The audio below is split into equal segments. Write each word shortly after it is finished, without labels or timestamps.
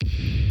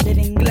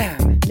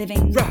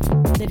Living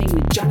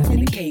with Jonathan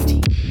and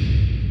Katy.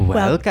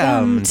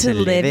 Welcome to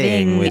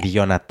Living with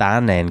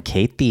Jonathan and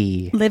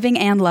Katy. Living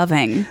and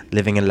loving.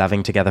 Living and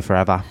loving together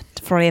forever.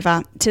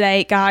 Forever.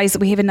 Today, guys,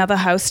 we have another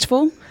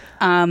Hostful.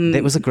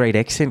 That was a great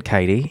accent,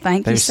 Katy.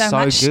 Thank you so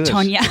much, good.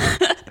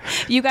 Tonya.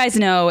 You guys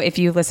know, if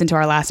you listen to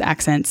our last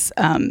accents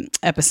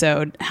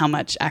episode, how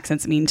much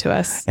accents mean to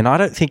us. And I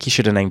don't think you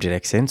should have named it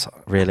accents,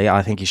 really.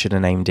 I think you should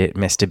have named it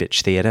Mr.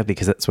 Bitch Theatre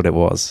because that's what it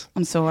was.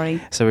 I'm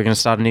sorry. So we're going to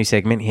start a new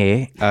segment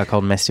here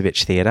called Mr.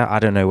 Bitch Theatre. I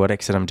don't know what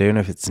accent I'm doing,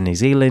 if it's New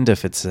Zealand,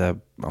 if it's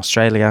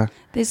Australia.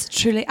 There's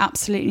truly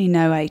absolutely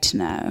no way to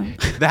know.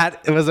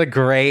 That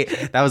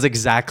was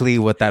exactly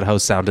what that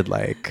host sounded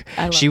like.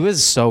 She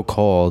was so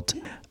cold.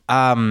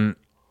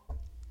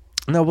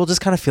 No, we'll just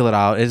kind of feel it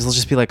out. It'll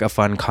just be like a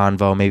fun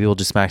convo. Maybe we'll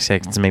do smack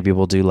seconds. Maybe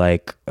we'll do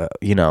like, a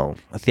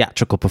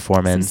theatrical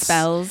performance. Some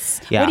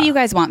spells. Yeah. What do you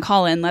guys want?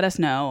 Call in. Let us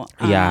know.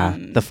 Yeah.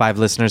 The 5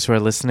 listeners who are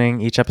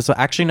listening each episode.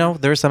 Actually, no,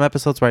 there are some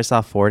episodes where I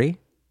saw 40.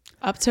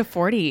 Up to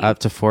 40. Up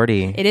to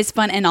 40. It is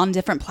fun and on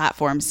different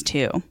platforms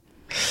too.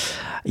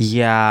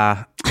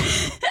 Yeah.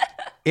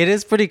 It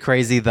is pretty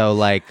crazy though.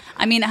 Like,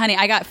 I mean, honey,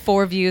 I got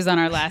 4 views on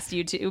our last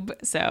YouTube,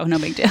 so no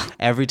big deal.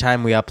 Every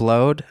time we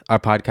upload our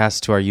podcast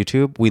to our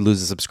YouTube, we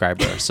lose a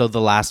subscriber. So the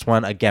last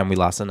one, again, we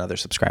lost another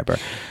subscriber.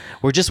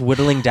 We're just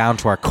whittling down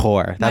to our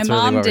core. That's My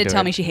really mom what we're did tell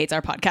doing. me she hates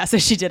our podcast, so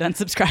she did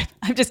unsubscribe.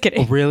 I'm just kidding.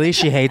 Oh, really?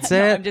 She hates it?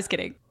 No, I'm just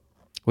kidding.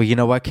 Well, you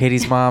know what,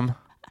 Katie's mom?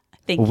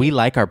 We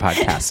like our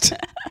podcast.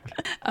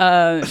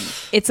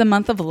 It's a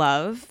month of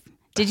love.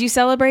 Did you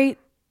celebrate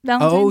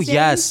Valentine's Day?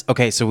 Yes.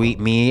 Okay, so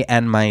me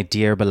and my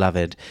dear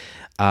beloved.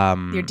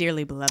 Your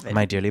dearly beloved.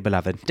 My dearly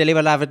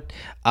beloved.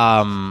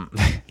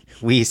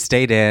 We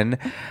stayed in,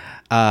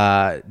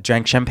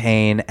 drank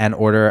champagne and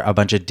ordered a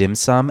bunch of dim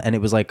sum, and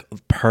it was like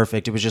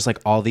perfect. It was just like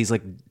all these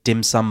like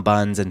dim sum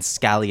buns and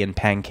scallion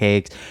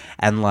pancakes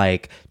and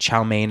like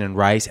chow mein and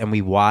rice, and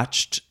we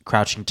watched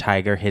Crouching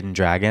Tiger, Hidden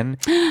Dragon.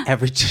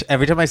 Every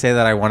time I say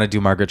that, I want to do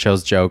Margaret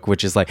Cho's joke,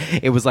 which is like,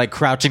 it was like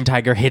Crouching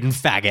Tiger, Hidden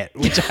Faggot,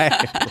 which I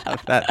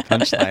love that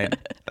punchline.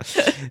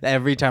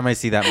 Every time I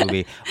see that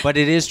movie. But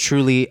it is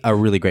truly a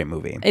really great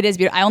movie. It is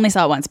beautiful. I only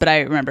saw it once, but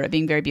I remember it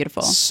being very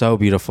beautiful. So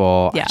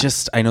beautiful. Yeah.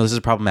 I know this is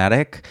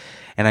problematic,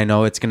 and I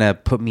know it's going to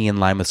put me in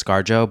line with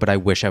ScarJo, but I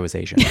wish I was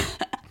Asian.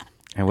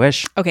 I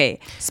wish. Okay.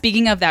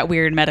 Speaking of that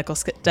weird medical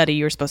study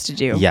you were supposed to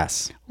do.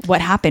 Yes.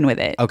 What happened with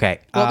it? Okay.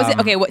 What was it?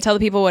 Okay. Tell the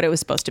people what it was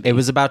supposed to be. It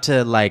was about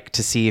to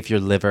see if your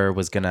liver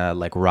was going to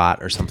like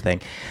rot or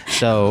something.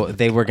 So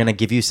they were going to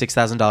give you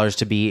 $6,000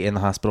 to be in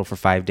the hospital for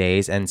 5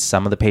 days. And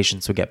some of the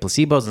patients would get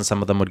placebos and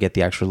some of them would get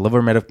the actual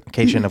liver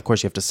medication. Of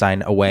course, you have to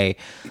sign away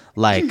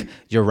like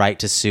your right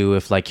to sue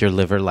if like your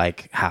liver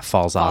like half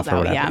falls off or out,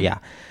 whatever. yeah.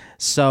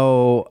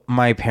 So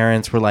my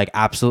parents were like,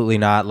 absolutely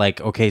not. Like,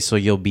 okay, so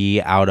you'll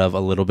be out of a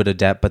little bit of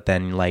debt, but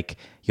then like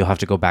you'll have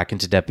to go back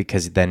into debt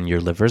because then you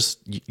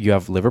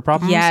have liver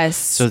problems. Yes.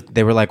 So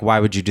they were like, why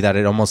would you do that?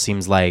 It almost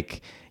seems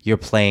like you're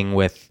playing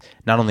with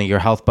not only your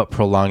health, but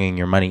prolonging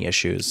your money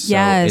issues. So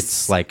Yes.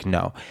 it's like,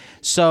 no.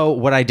 So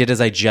what I did is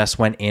I just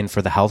went in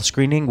for the health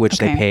screening, which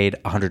they paid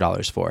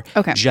 $100 for.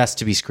 Okay. Just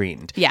to be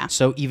screened. Yeah.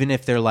 So even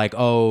if they're like,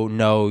 oh,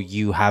 no,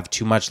 you have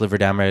too much liver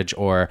damage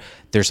or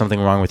there's something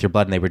wrong with your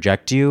blood and they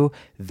reject you,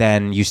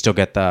 then you still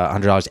get the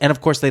 $100. And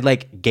of course, they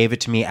like gave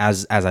it to me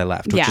as I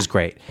left, which is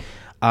great.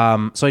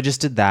 So I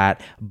just did that.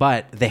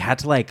 But they had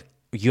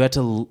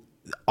to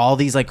all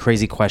these like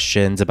crazy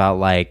questions about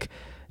like,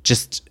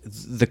 just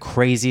the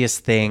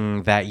craziest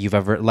thing that you've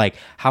ever, like,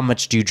 how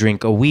much do you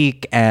drink a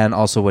week? And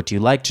also, what do you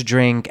like to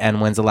drink?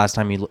 And when's the last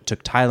time you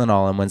took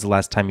Tylenol? And when's the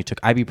last time you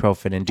took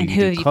ibuprofen? And do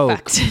you do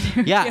Coke?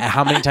 Yeah.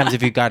 How many times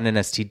have you gotten an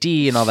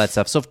STD and all that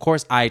stuff? So, of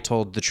course, I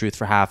told the truth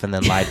for half and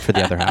then lied for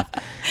the other half.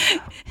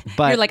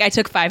 But you're like, I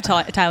took 5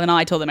 Tylenol.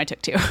 I told them I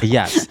took 2.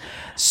 Yes.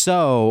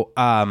 So,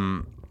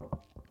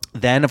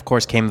 then, of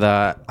course, came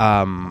the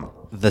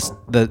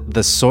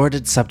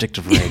sordid subject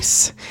of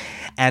race.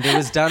 And it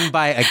was done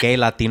by a gay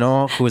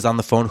Latino who was on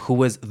the phone, who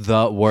was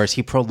the worst.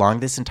 He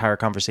prolonged this entire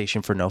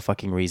conversation for no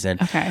fucking reason.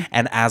 Okay.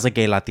 And as a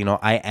gay Latino,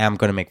 I am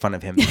going to make fun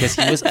of him because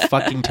he was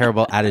fucking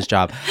terrible at his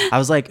job. I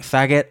was like,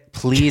 faggot,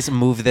 please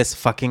move this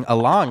fucking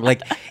along.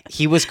 Like,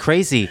 he was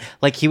crazy.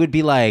 Like, he would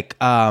be like,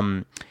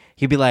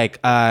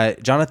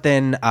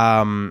 Jonathan,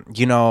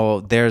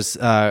 there's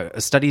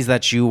studies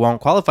that you won't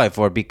qualify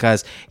for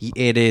because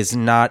it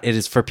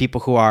is for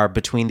people who are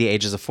between the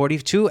ages of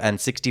 42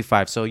 and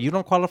 65. So you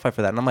don't qualify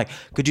for that. And I'm like,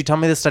 could you tell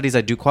me the studies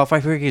I do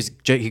qualify for?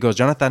 He goes,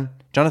 Jonathan,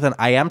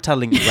 I am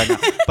telling you right now,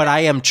 but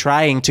I am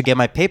trying to get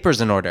my papers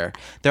in order.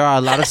 There are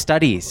a lot of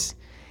studies.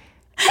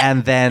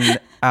 And then,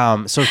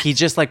 so he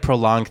just like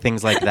prolonged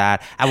things like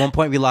that. At one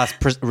point we lost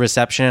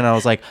reception and I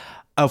was like,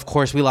 of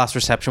course we lost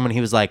reception when he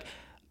was like,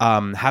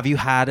 have you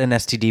had an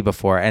STD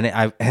before? And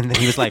then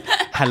he was like,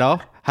 hello.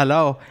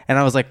 And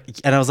I was like,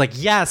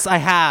 yes, I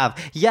have.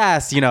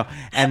 Yes.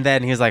 And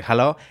then he was like,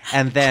 hello.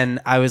 And then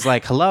I was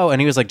like, hello.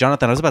 And he was like,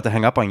 Jonathan, I was about to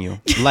hang up on you.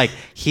 Like,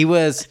 he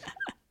was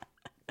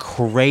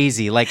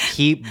crazy. Like,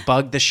 he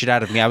bugged the shit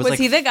out of me. I was Was like,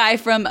 he the guy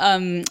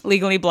from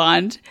Legally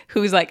Blonde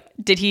who's like,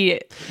 did he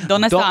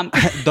don't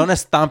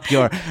stomp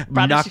your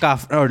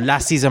knockoff or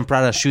last season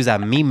Prada shoes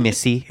at me,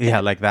 missy? Yeah,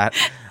 like that.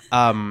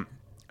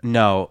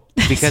 No,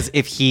 because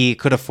if he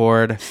could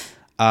afford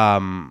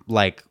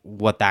like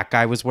what that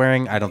guy was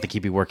wearing, I don't think he'd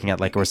be working at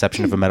like a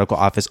reception of a medical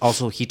office.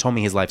 Also, he told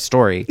me his life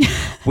story,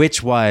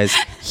 which was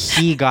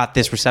he got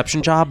this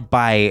reception job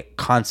by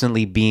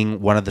constantly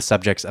being one of the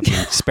subjects of the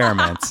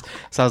experiments.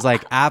 So I was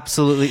like,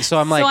 absolutely. So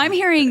I'm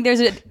hearing there's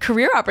a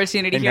career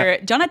opportunity here.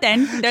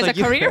 Jonathan, there's a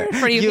career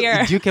for you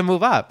here. You can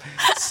move up.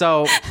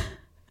 So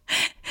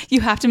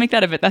you have to make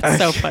that a bit. That's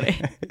so funny.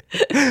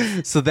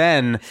 So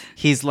then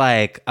he's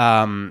like,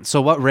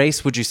 so what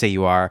race would you say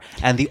you are?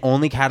 And the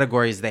only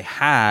categories they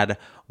had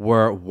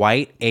were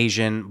white,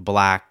 Asian,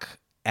 black,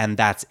 and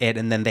that's it.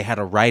 And then they had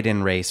a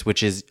write-in race,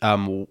 which is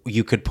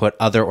you could put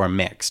other or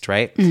mixed,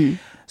 right? Mm-hmm.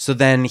 So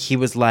then he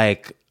was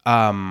like,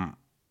 I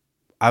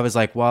was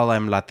like, well,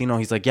 I'm Latino.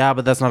 He's like, yeah,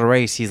 but that's not a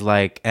race. He's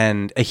like,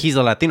 and he's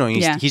a Latino.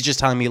 And he's just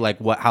telling me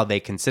like how they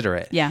consider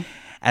it. Yeah.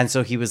 And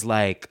so he was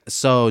like,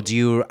 so do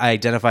you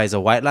identify as a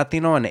white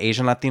Latino, an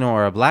Asian Latino,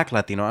 or a black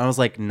Latino? And I was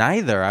like,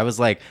 neither. I was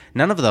like,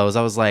 none of those.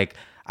 I was like,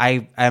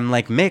 I'm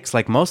like mixed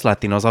like most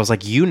Latinos. I was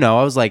like,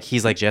 I was like,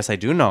 he's like, yes, I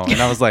do know.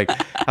 And I was like,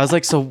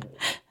 so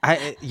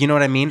you know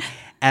what I mean?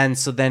 And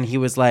so then he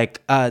was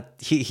like,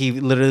 he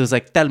literally was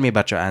like, tell me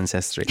about your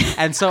ancestry.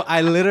 And so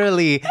I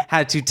literally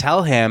had to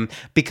tell him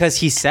because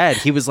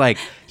he was like,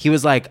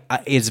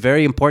 it's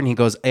very important. He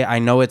goes, I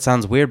know it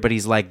sounds weird, but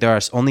he's like, there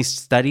are only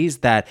studies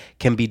that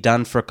can be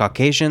done for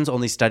Caucasians,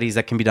 only studies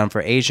that can be done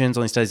for Asians,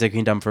 only studies that can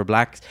be done for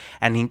blacks.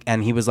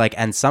 And he was like,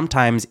 and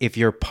sometimes if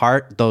you're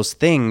part those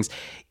things,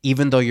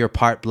 even though you're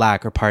part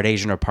black or part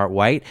Asian or part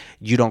white,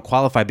 you don't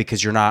qualify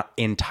because you're not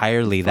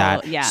entirely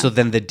that. Yeah. So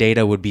then the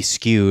data would be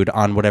skewed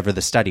on whatever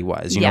the study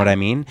was. You know what I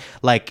mean?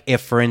 Like if,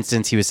 for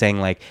instance, he was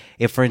saying like,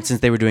 if, for instance,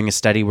 they were doing a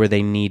study where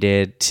they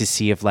needed to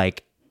see if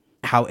like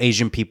how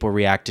Asian people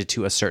reacted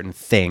to a certain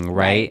thing,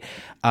 right?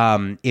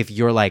 If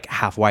you're like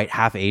half white,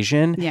 half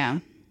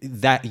Asian,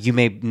 that you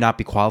may not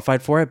be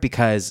qualified for it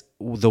because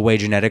the way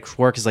genetics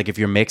work is like if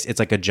you're mixed, it's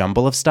like a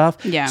jumble of stuff.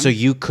 Yeah. So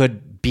you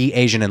could be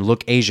Asian and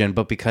look Asian,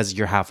 but because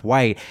you're half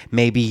white,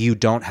 maybe you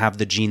don't have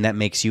the gene that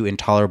makes you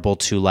intolerable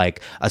to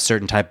like a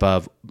certain type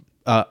of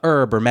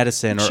herb or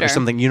medicine or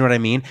something. You know what I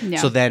mean? Yeah.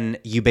 So then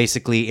you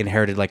basically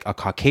inherited like a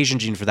Caucasian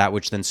gene for that,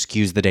 which then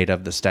skews the data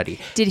of the study.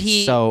 Did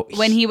he? So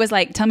when he was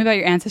like, "Tell me about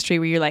your ancestry,"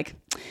 were you like,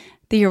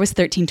 the year was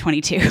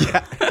 1322?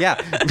 Yeah.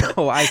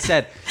 No, I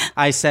started.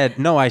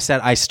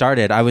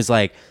 I was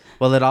like,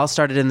 well, it all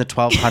started in the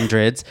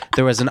 1200s.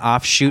 There was an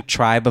offshoot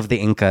tribe of the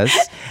Incas,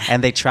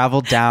 and they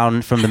traveled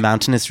down from the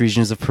mountainous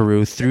regions of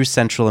Peru through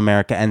Central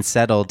America and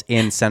settled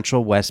in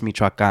central West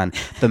Michoacan,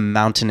 the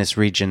mountainous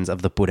regions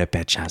of the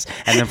Purépechas.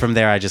 And then from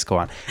there, I just go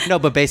on. No,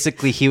 but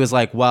basically, he was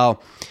like,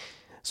 well,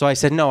 so I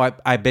said, no,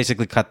 I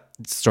basically cut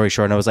the story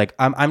short, and I was like,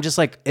 I'm just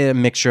like a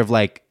mixture of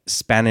like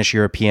Spanish,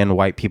 European,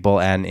 white people,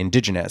 and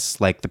indigenous,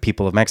 like the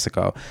people of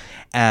Mexico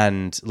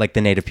and like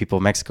the native people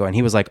of Mexico. And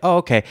he was like, oh,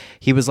 okay.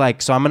 He was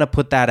like, so I'm going to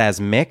put that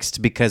as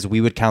mixed because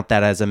we would count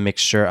that as a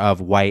mixture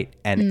of white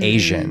and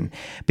Asian,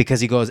 because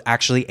he goes,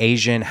 actually,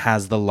 Asian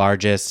has the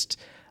largest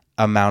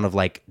amount of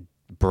like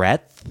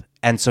breadth.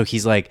 And so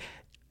he's like,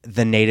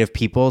 the native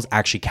peoples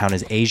actually count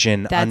as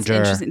Asian. That's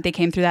interesting. They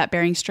came through that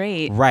Bering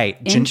Strait. Right.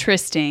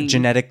 Interesting.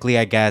 Genetically,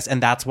 I guess.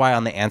 And that's why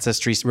on the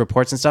ancestry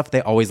reports and stuff,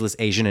 they always list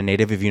Asian and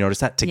native. If you notice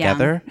that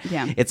together,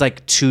 it's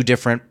like two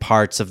different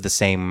parts of the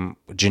same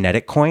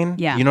genetic coin.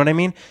 Yeah. You know what I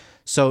mean?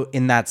 So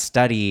in that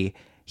study,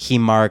 he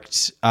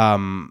marked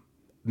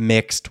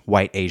mixed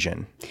white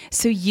Asian.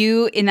 So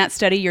you, in that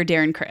study, you're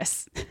Darren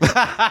Criss.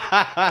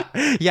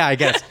 Yeah, I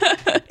guess.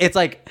 It's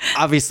like,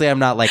 obviously I'm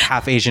not like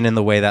half Asian in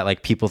the way that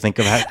like people think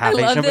of half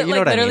Asian, that, but you know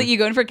what I mean? Literally you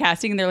go in for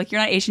casting and they're like,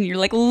 you're not Asian. You're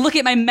like, look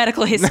at my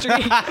medical history.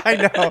 I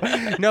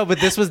know. No, but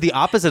this was the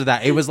opposite of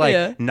that. It was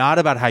like not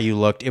about how you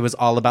looked. It was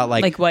all about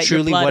like what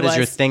truly what is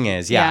your thing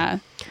is. Yeah.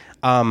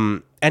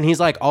 And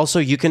he's like, also,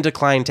 you can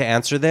decline to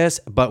answer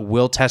this, but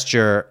we'll test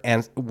your,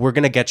 and we're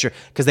going to get your,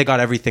 because they got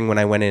everything when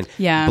I went in.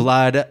 Yeah.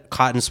 Blood,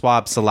 cotton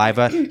swab,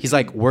 saliva. He's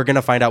like, we're going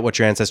to find out what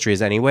your ancestry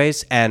is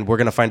anyways. And we're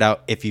going to find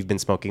out if you've been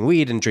smoking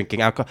weed and drinking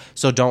alcohol.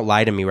 So don't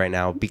lie to me right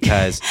now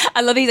because.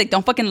 I love that he's like,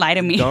 don't fucking lie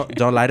to me.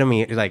 Don't lie to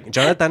me. He's like,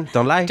 Jonathan,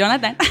 don't lie.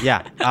 Jonathan.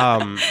 Yeah.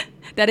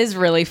 That is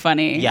really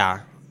funny.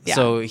 Yeah. Yeah.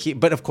 So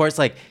but of course,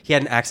 like he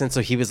had an accent,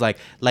 so he was like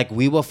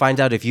we will find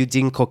out if you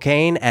did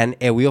cocaine, and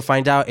we'll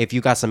find out if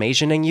you got some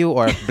Asian in you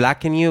or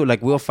black in you.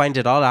 Like we'll find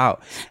it all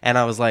out. And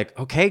I was like,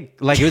 okay,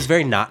 like it was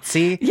very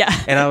Nazi. Yeah.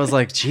 And I was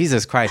like,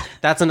 Jesus Christ,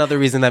 that's another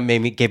reason that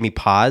gave me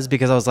pause,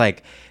 because I was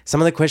like,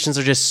 some of the questions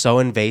are just so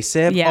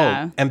invasive.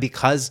 Yeah. Oh, and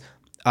because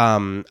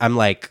I'm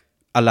like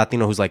a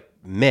Latino who's like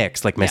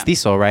mixed, like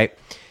mestizo, right?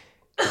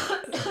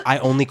 I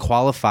only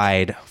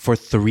qualified for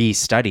 3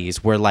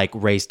 studies where like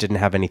race didn't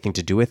have anything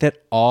to do with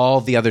it.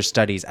 All the other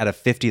studies out of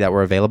 50 that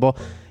were available,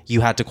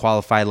 you had to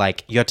qualify,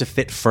 like you had to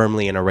fit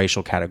firmly in a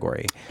racial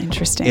category.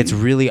 Interesting. It's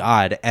really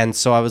odd. And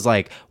so I was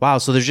like, wow,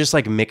 so there's just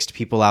like mixed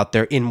people out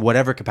there in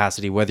whatever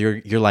capacity, whether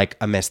you're like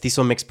a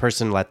mestizo mixed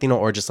person, Latino,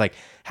 or just like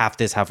half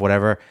this, half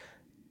whatever,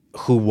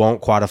 who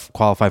won't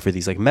qualify for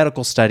these like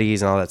medical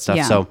studies and all that stuff.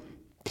 Yeah. So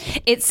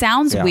it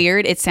sounds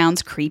weird. It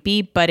sounds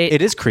creepy, but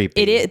it is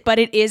creepy. It is, but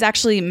it is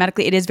actually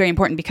medically, it is very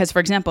important because, for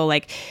example,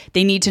 like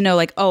they need to know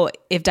like, oh,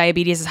 if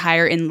diabetes is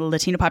higher in the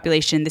Latino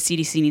population, the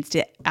CDC needs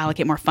to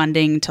allocate more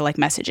funding to like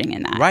messaging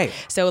in that. Right.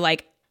 So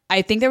like,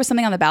 I think there was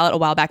something on the ballot a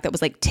while back that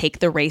was like, take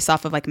the race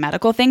off of like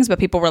medical things, but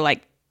people were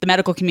like, the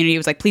medical community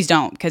was like, please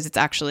don't, because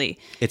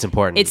it's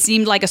important. It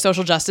seemed like a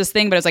social justice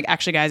thing, but it's like,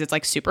 actually guys, it's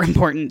like super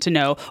important to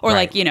know, or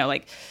like, you know,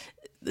 like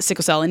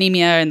sickle cell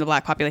anemia in the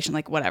Black population,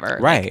 like whatever,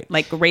 right?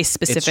 Like race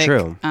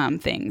specific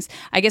things.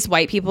 I guess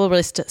white people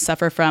really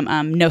suffer from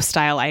no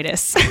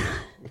styleitis.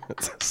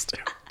 That's so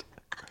stupid.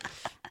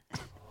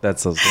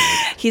 That's so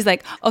stupid. He's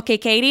like, okay,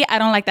 Katie, I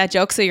don't like that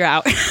joke, so you're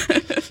out.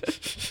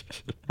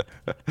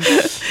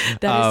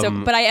 That is so,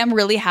 but I am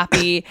really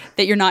happy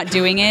that you're not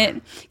doing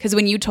it, because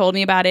when you told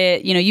me about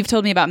it, you know, you've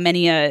told me about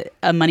many a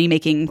money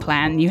making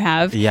plan you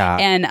have. Yeah.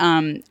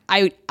 And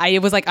I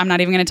was like, I'm not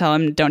even going to tell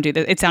him don't do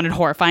this. It sounded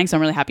horrifying, so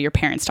I'm really happy your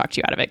parents talked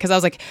you out of it, because I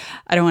was like,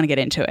 I don't want to get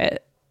into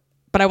it,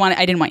 but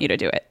I didn't want you to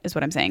do it, is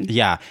what I'm saying.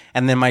 Yeah.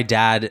 And then my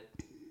dad,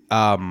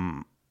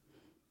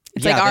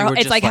 it's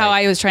like how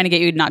I was trying to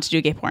get you not to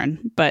do gay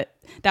porn, but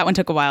that one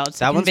took a while to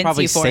that one's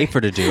probably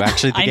safer to do.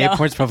 Actually, the gay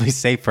porn's probably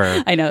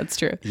safer. I know, it's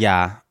true.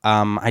 Yeah.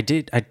 I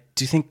do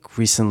think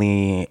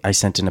recently I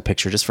sent in a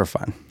picture just for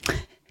fun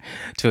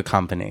to a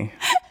company.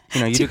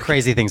 You know, you do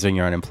crazy things when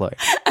you're unemployed.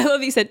 I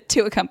love you said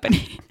to a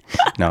company.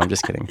 No, I'm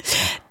just kidding.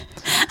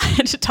 I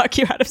had to talk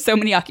you out of so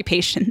many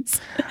occupations.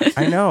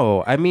 I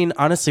know. I mean,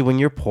 honestly, when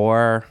you're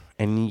poor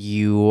and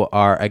you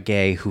are a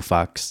gay who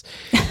fucks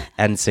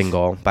and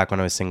single, back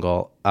when I was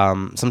single,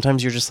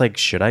 sometimes you're just like,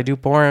 should I do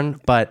porn?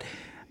 But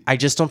I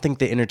just don't think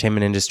the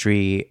entertainment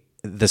industry,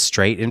 the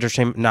straight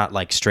entertainment, not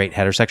like straight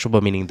heterosexual,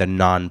 but meaning the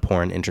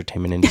non-porn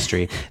entertainment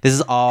industry. This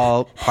is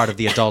all part of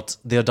the adult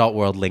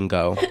world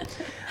lingo.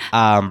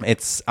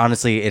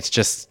 It's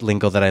just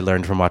lingo that I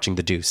learned from watching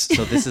The Deuce.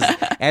 So this is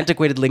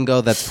antiquated lingo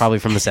that's probably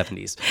from the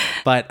 70s.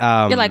 But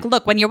you're like,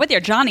 look, when you're with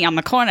your Johnny on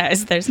the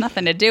corners, there's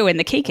nothing to do in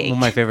the kiki. Well,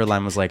 my favorite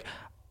line was like,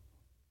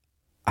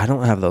 I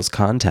don't have those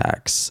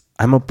contacts.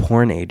 I'm a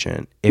porn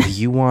agent. If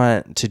you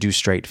want to do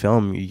straight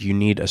film, you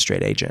need a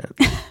straight agent.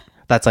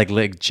 That's like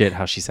legit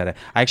how she said it.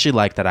 I actually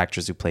like that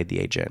actress who played the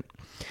agent.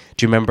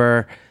 Do you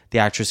remember the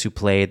actress who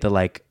played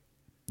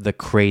the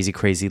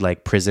crazy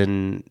like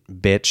prison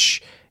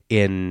bitch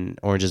in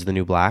Orange is the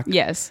New Black?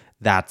 Yes.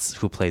 That's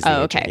who plays the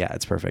agent. Okay. Yeah,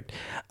 it's perfect.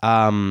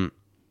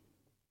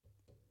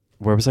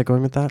 Where was I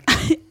going with that?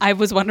 I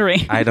was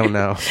wondering. I don't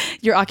know.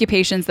 Your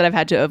occupations that I've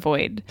had to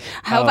avoid.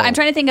 I'm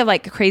trying to think of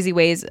like crazy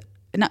ways,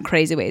 not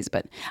crazy ways,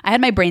 but I had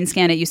my brain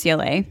scan at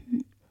UCLA.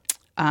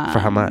 For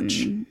how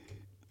much?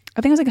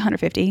 I think it was like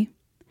 150.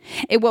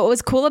 What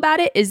was cool about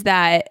it is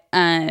that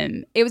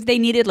they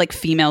needed like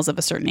females of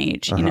a certain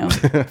age, you know,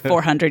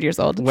 400 years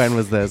old. When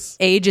was this?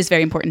 Age is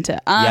very important to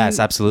yes,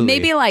 absolutely.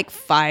 Maybe like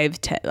 5,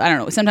 10, I don't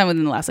know, sometime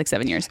within the last like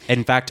 7 years.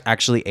 In fact,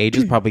 actually, age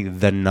is probably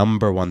the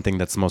number one thing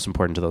that's most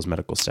important to those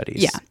medical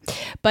studies. Yeah,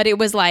 but it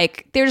was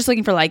like they were just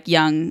looking for like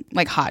young,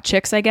 like hot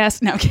chicks, I guess.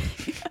 No, I'm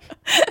kidding.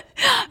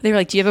 They were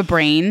like, "Do you have a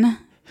brain?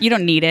 You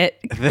don't need it.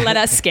 Let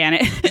us scan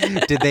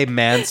it." Did they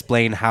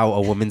mansplain how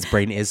a woman's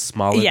brain is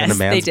smaller than a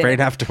man's brain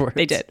afterwards?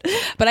 They did.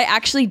 But I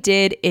actually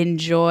did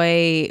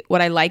enjoy,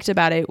 what I liked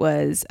about it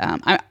was,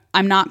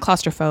 I'm not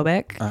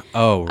claustrophobic.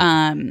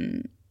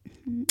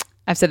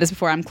 I've said this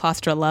before, I'm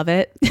love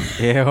it.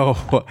 Ew.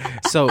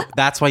 So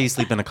that's why you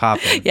sleep in a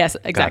coffin. Yes,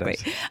 exactly.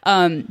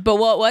 But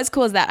what was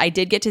cool is that I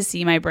did get to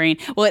see my brain.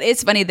 Well, it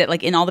is funny that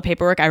like in all the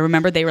paperwork, I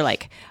remember they were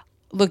like,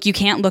 look, you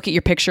can't look at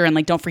your picture and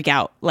like don't freak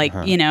out, like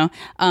you know.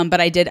 But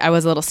I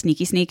was a little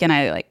sneak, and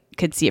I like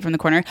could see it from the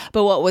corner.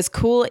 But what was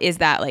cool is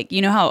that like,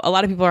 you know how a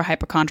lot of people are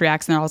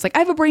hypochondriacs and they're always like, I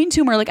have a brain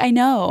tumor, like I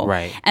know,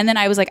 right? And then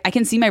I was like, I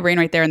can see my brain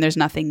right there, and there's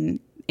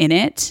nothing in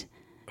it,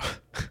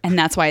 and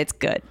that's why it's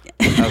good.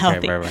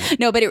 Okay, right.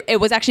 No, but it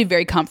was actually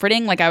very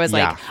comforting. Like I was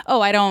like,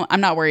 oh, I'm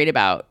not worried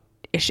about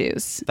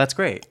issues. That's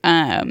great.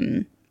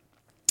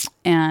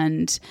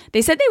 And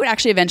they said they would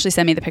actually eventually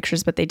send me the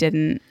pictures, but they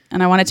didn't.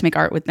 And I wanted to make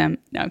art with them.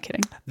 No, I'm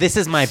kidding. This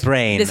is my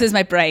brain. This is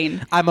my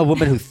brain. I'm a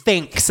woman who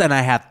thinks and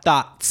I have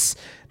thoughts.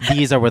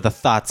 These are where the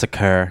thoughts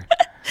occur.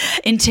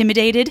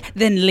 Intimidated,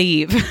 then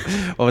leave.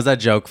 What was that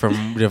joke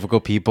from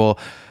Difficult People?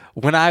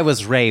 When I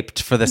was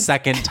raped for the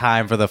second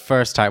time, for the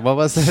first time. What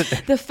was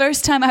it? The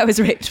first time I was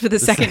raped for the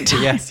second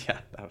time. Yes, yeah,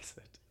 that was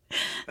it.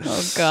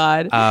 Oh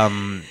God.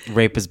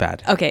 Rape is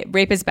bad. Okay,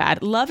 rape is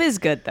bad. Love is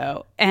good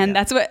though, and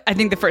that's what I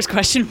think the first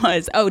question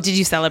was. Oh, did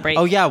you celebrate?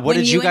 Oh yeah, what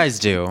did you guys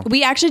do?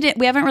 We actually did.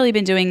 We haven't really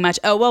been doing much.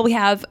 Oh well, we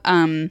have.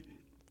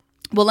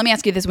 Well, let me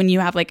ask you this: when you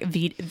have like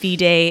V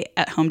Day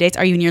at home dates,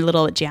 are you in your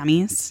little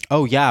jammies?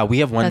 Oh yeah, we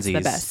have onesies.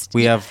 That's the best.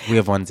 We have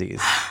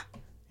onesies.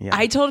 Yeah.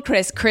 I told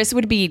Chris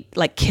would be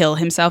like kill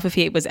himself if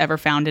he was ever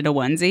found in a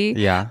onesie.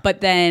 Yeah.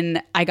 But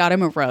then I got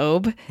him a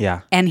robe.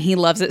 Yeah. And he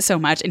loves it so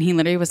much. And he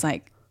literally was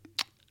like,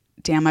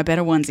 damn, I bet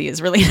a onesie is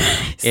really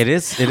nice. It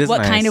is What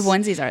nice. kind of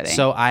onesies are they?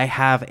 So I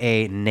have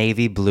a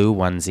navy blue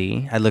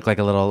onesie. I look like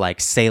a little like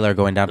sailor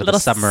going down to the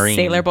submarine.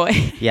 Sailor boy.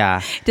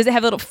 Yeah. Does it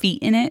have little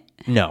feet in it?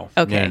 No.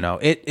 Okay. No.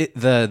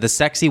 The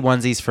sexy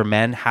onesies for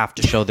men have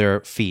to show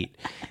their feet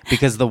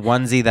because the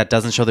onesie that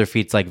doesn't show their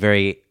feet's like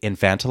very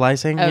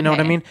infantilizing. Okay. You know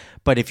what I mean?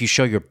 But if you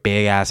show your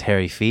big ass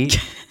hairy feet,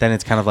 then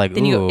it's kind of like,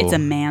 ooh. It's a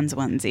man's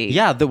onesie.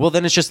 Yeah. Well,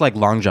 then it's just like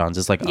long johns.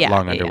 It's like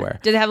long underwear.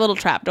 Does it have a little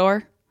trap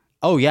door?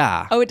 Oh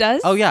yeah. Oh, it does?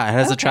 Oh yeah. It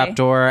has a trap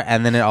door,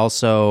 and then it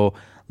also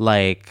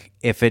like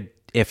if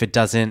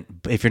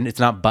it's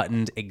not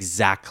buttoned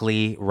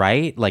exactly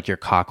right, like your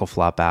cock will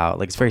flop out.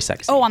 Like it's very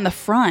sexy. Oh, on the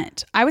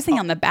front. I was thinking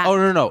on the back.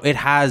 Oh no. It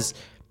has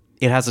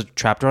a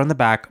trapdoor on the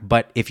back,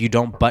 but if you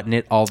don't button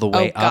it all the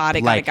way up,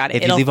 got it.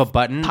 If you leave a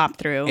button, pop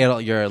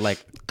through. Your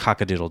like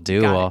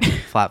cock-a-doodle-doo will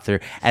flap through.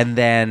 And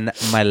then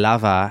my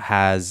lava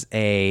has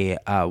a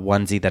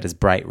onesie that is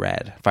bright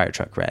red, fire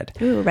truck red.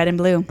 Ooh, red and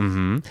blue.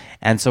 Mm-hmm.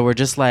 And so we're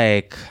just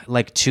like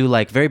two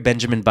like very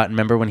Benjamin Button.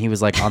 Remember when he was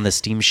like on the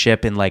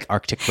steamship in like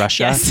Arctic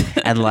Russia? Yes.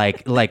 And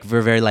like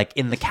we're very like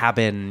in the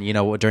cabin, you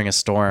know, during a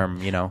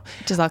storm, you know.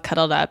 Just all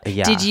cuddled up.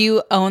 Yeah. Did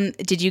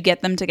you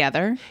get them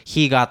together?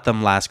 He got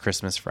them last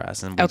Christmas for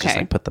us, and we just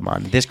like put them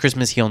on. This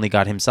Christmas he only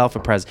got himself a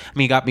present. I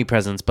mean, he got me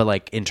presents, but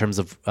like in terms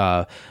of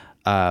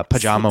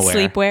pajama wear,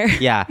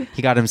 sleepwear. Yeah,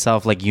 he got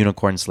himself like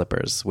unicorn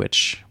slippers,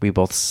 which we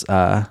both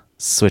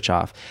switch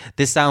off.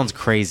 This sounds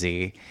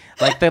crazy.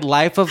 Like the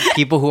life of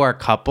people who are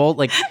coupled.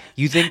 Like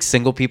you think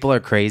single people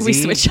are crazy, We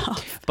switch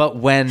off. but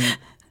when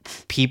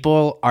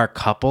people are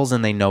couples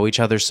and they know each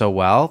other so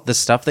well, the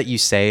stuff that you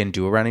say and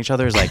do around each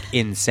other is like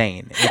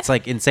insane. It's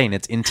like insane.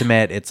 It's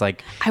intimate. It's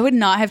like I would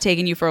not have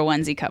taken you for a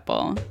onesie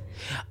couple.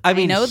 I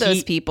mean, I know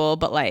those people,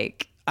 but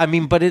like I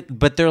mean,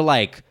 but they're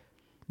like.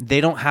 They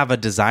don't have a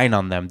design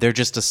on them. They're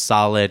just a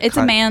solid. It's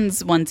a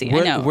man's onesie. I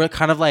know. We're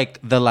kind of like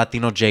the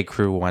Latino J.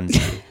 Crew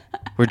onesie.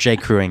 We're J.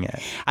 Crewing it.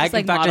 In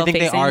fact, I think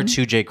they are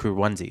two J. Crew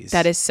onesies.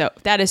 That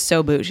is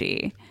so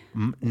bougie.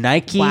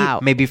 Nike,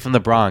 maybe from the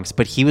Bronx,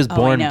 but he was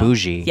born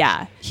bougie.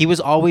 Yeah. He was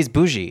always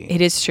bougie.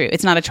 It is true.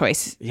 It's not a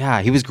choice.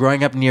 Yeah. He was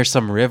growing up near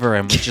some river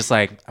and was just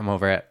like, I'm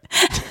over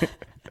it.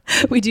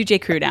 We do J.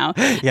 Crew now.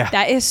 Yeah.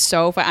 That is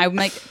so fun. I'm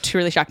like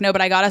truly shocked. No,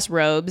 but I got us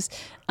robes.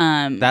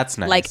 That's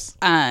nice. Like,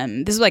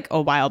 this was like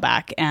a while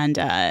back, and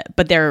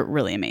but they're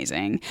really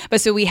amazing. But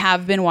so we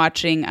have been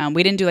watching.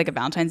 We didn't do like a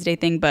Valentine's Day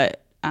thing,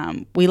 but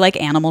we like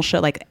animal show,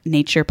 like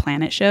Nature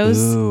Planet shows.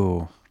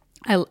 Ooh.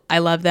 I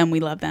love them. We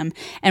love them.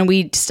 And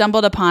we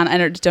stumbled upon, I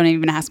don't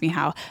even ask me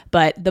how,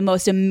 but the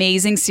most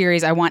amazing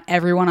series. I want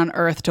everyone on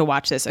earth to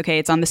watch this. Okay.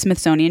 It's on the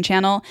Smithsonian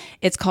Channel.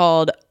 It's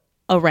called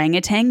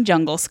Orangutan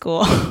Jungle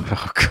School.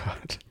 Oh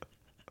God.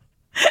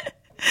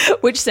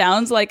 Which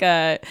sounds like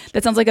a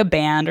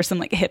band or some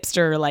like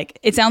hipster, like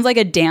it sounds like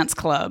a dance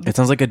club. It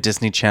sounds like a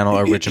Disney Channel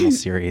original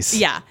series.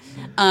 Yeah.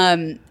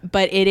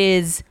 But it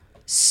is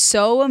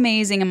so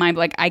amazing in mind,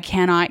 like I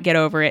cannot get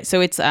over it. So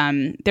it's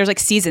there's like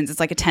seasons. It's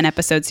like a 10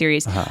 episode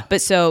series.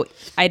 But so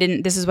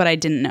this is what I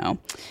didn't know.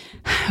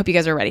 Hope you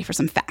guys are ready for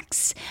some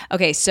facts.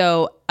 Okay,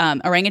 so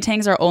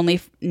orangutans are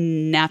only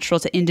natural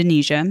to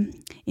Indonesia,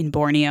 in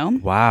Borneo.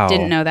 Wow.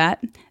 Didn't know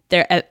that.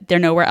 They're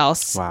nowhere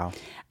else. Wow.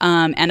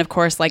 And of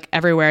course, like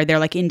everywhere, they're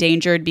like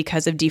endangered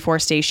because of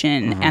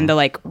deforestation, and the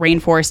like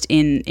rainforest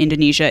in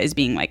Indonesia is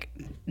being like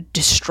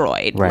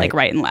destroyed, like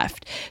right and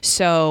left.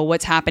 So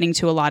what's happening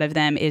to a lot of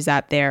them is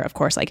that they're, of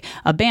course, like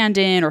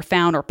abandoned or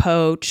found or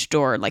poached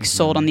or like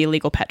sold on the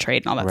illegal pet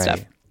trade and all that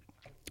stuff.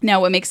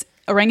 Now, what makes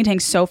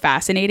orangutans so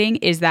fascinating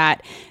is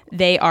that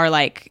they are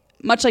like,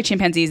 much like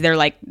chimpanzees, they're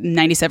like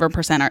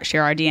 97%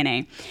 share our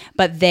DNA,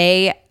 but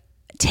they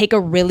take a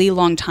really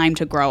long time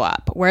to grow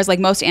up. Whereas like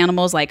most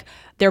animals, like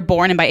they're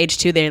born and by age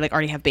 2, they like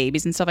already have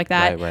babies and stuff like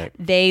that. Right.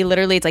 They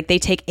literally, it's like they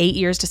take 8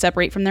 years to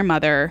separate from their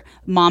mother.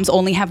 Moms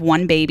only have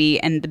one baby,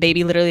 and the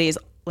baby literally is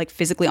like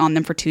physically on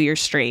them for 2 years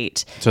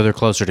straight. So they're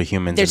closer to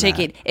humans. They're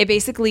taking it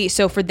basically.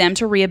 So for them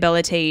to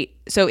rehabilitate,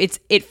 so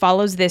it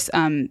follows this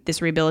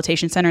this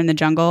rehabilitation center in the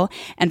jungle,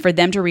 and for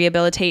them to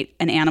rehabilitate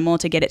an animal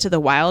to get it to the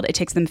wild, it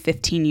takes them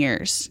 15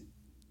 years.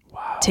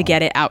 To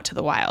get it out to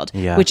the wild,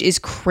 which is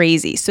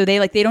crazy. So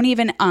they don't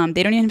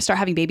even start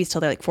having babies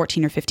till they're like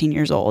 14 or 15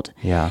 years old.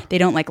 Yeah. They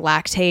don't like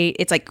lactate.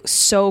 It's like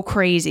so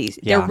crazy.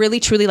 Yeah. They're really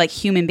truly like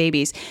human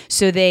babies.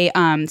 So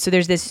so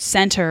there's this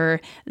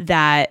center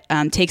that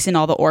takes in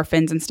all the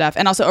orphans and stuff.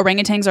 And also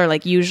orangutans are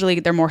like, usually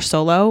they're more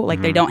solo,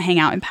 like they don't hang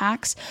out in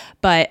packs,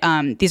 but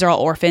these are all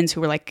orphans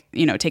who were like,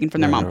 taken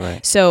from their mom.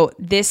 Right. So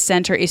this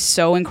center is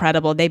so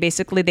incredible. They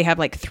have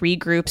like 3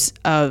 groups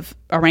of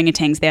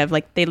orangutans.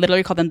 They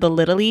literally call them the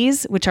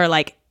littlies, which are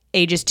like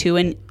ages 2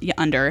 and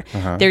under.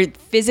 They're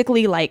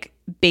physically like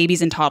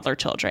babies and toddler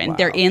children. Wow.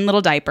 They're in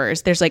little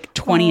diapers. There's like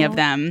 20 of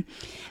them.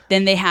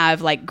 Then they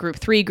have like group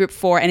 3, group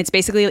 4, and it's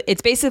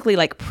basically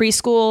like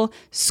preschool,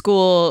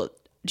 school,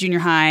 junior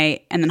high,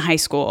 and then high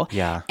school.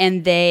 Yeah.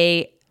 And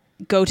they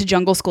go to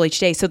jungle school each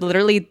day. So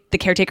literally the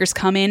caretakers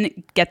come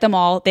in, get them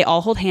all. They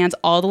all hold hands.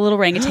 All the little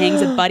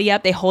orangutans buddy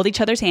up. They hold each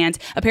other's hands.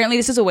 Apparently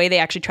this is a way they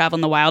actually travel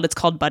in the wild. It's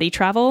called buddy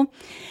travel.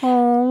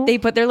 Aww. They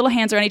put their little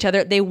hands around each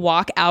other. They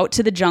walk out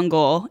to the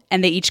jungle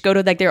and they each go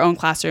to like their own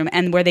classroom,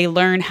 and where they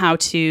learn how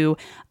to,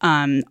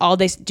 all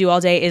they do all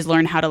day is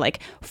learn how to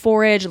like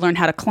forage, learn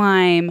how to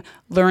climb,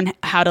 learn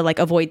how to like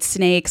avoid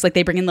snakes. Like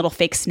they bring in little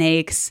fake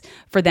snakes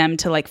for them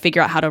to like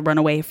figure out how to run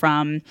away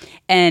from.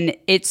 And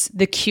it's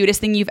the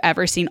cutest thing you've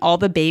ever seen. All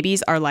the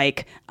babies are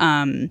like,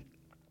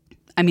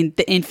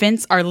 the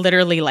infants are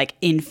literally like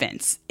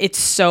infants. It's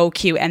so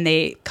cute, and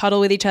they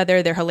cuddle with each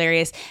other. They're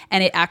hilarious,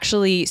 and it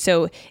actually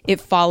it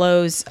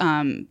follows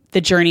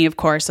the journey, of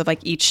course, of like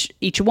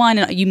each one.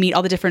 And you meet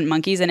all the different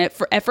monkeys, and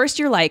at first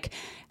you're like,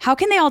 how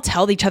can they all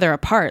tell each other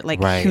apart?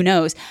 Like, Who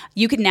knows?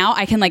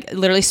 I can like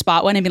literally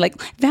spot one and be like,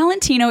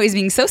 Valentino is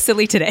being so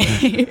silly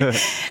today,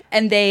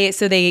 and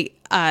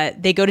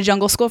they go to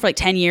jungle school for like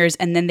 10 years,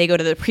 and then they go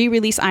to the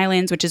pre-release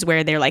islands, which is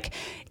where they're like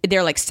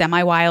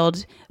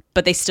semi-wild,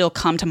 but they still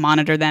come to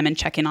monitor them and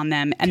check in on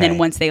them. And then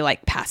once they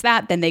like pass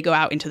that, then they go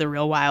out into the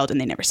real wild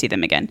and they never see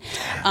them again.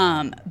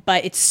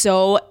 But it's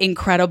so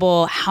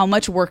incredible how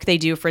much work they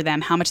do for them,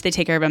 how much they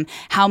take care of them,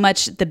 how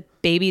much the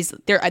babies,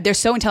 they're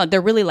so intelligent.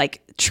 They're really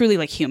like truly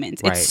like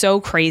humans. Right. It's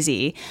so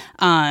crazy.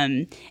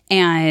 And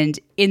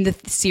in the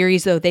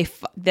series though,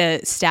 the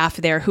staff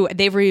there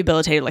they've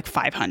rehabilitated like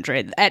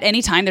 500 at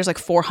any time. There's like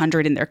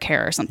 400 in their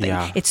care or something.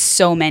 Yeah. It's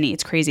so many.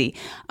 It's crazy.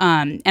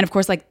 And of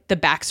course, like the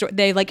backstory,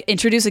 they like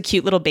introduce a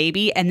cute little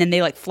baby and then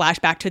they like flash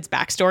back to its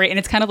backstory, and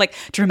it's kind of like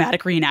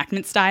dramatic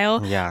reenactment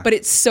style. Yeah. But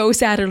it's so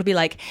sad. It'll be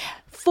like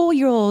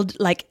 4-year-old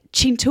like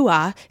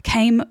Chintua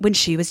came when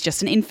she was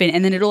just an infant,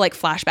 and then it'll like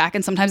flash back,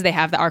 and sometimes they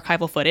have the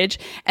archival footage,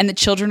 and the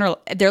children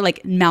they're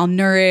like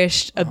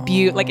malnourished,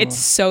 abused, like it's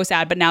so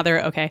sad, but now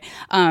they're okay.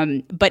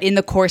 But in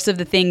the course of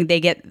the thing, they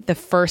get the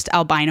first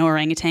albino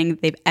orangutan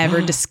they've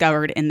ever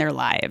discovered in their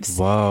lives.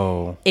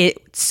 Whoa.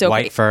 It's so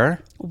white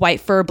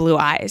fur, blue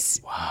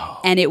eyes. Wow.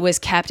 And it was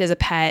kept as a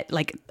pet,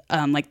 like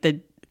the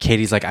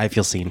Katy's like, I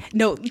feel seen.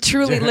 No,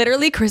 truly,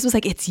 literally, Chris was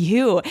like, it's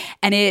you.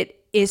 And it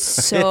is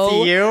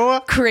so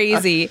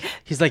crazy.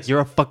 He's like, you're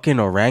a fucking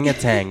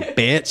orangutan,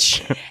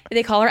 bitch.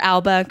 They call her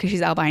Alba because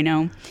she's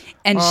albino.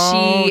 And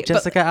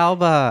Jessica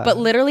Alba. But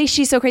literally,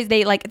 she's so crazy.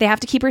 They have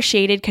to keep her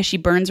shaded because she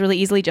burns really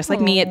easily, just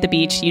like me at the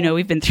beach. You know,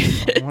 we've been through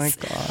this. Oh my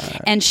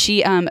God. And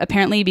she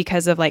apparently,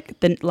 because of like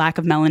the lack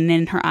of melanin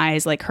in her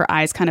eyes, like her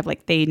eyes kind of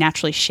like they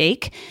naturally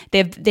shake.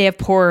 They have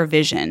poorer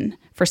vision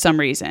for some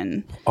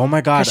reason. Oh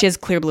my God. Because she has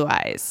clear blue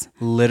eyes.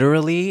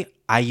 Literally,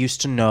 I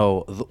used to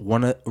know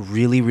one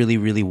really, really,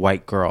 really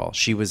white girl.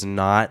 She was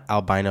not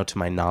albino to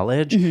my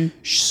knowledge. Mm-hmm.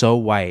 So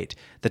white.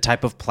 The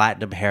type of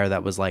platinum hair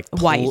that was like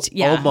white,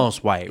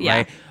 almost white,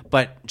 right?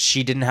 But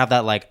she didn't have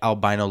that like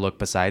albino look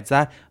besides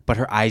that. But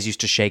her eyes used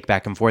to shake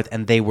back and forth,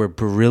 and they were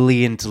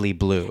brilliantly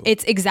blue.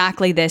 It's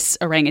exactly this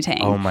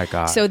orangutan. Oh my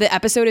God. So the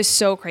episode is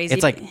so crazy.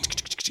 It's like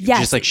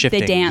just like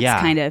shifting. The dance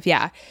kind of,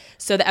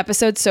 So the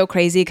episode's so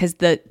crazy because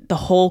the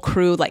whole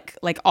crew,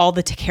 like all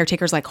the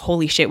caretakers, like,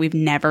 holy shit, we've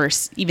never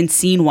even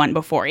seen one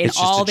before in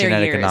all their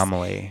years. It's just a genetic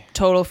anomaly.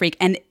 Total freak.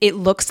 And it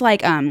looks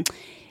like,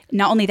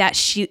 not only that,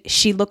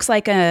 she looks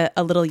like a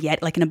little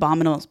like an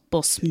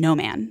abominable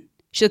snowman.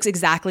 She looks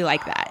exactly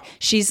like that.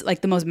 She's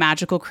like the most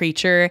magical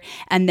creature.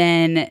 And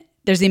then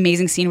there's the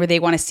amazing scene where they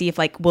want to see if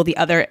like, will the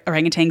other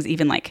orangutans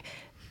even like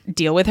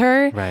deal with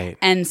her, right?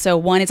 And so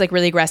one is like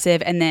really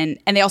aggressive, and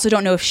they also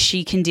don't know if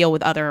she can deal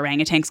with other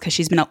orangutans because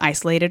she's been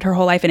isolated her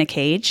whole life in a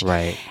cage,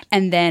 right?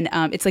 And then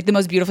it's like the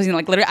most beautiful scene.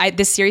 Like literally,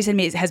 this series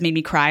has made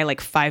me cry like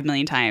 5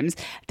 million times.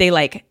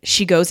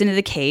 She goes into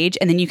the cage,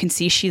 and then you can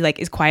see she like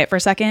is quiet for a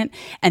second,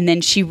 and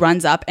then she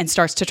runs up and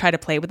starts to try to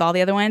play with all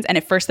the other ones. And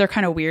at first they're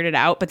kind of weirded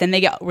out, but then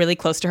they get really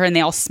close to her and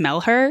they all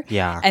smell her,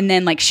 and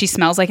then like she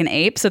smells like an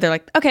ape, so they're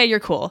like, okay, you're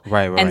cool,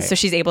 right? And so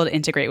she's able to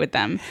integrate with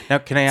them. Now,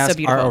 can I ask,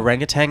 are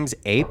orangutans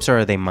apes or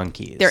are they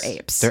monkeys? They're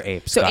apes. So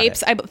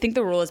apes, I think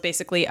the rule is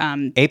basically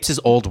apes is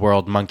old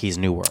world, monkeys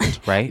new world,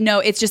 right? No,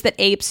 it's just that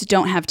apes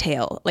don't have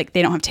tail. Like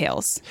they don't have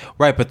tails.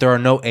 Right, but there are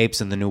no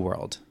apes in the new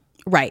world.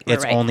 Right.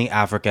 It's only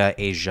Africa,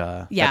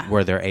 Asia,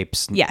 where there are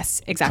apes.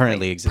 Yes, exactly.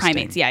 Currently existing.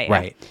 Primates,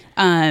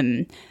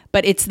 Right.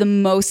 But it's the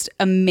most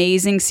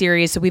amazing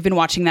series. So we've been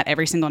watching that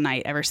every single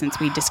night ever since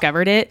we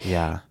discovered it.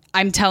 Yeah.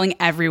 I'm telling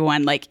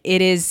everyone, like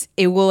it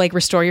will like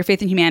restore your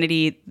faith in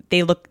humanity.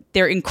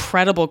 They're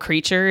incredible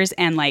creatures,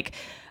 and like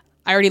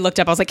I already looked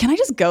up. I was like, can I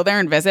just go there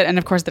and visit? And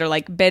of course they're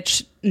like,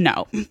 bitch,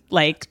 no.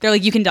 Like they're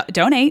like, you can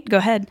donate. Go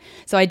ahead.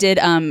 So I did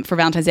for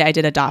Valentine's Day. I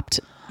did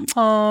adopt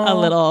a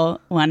little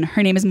one.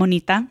 Her name is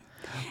Monita,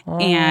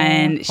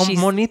 and she's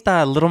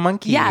Monita, little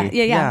monkey.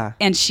 Yeah.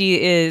 And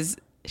she's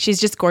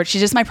just gorgeous.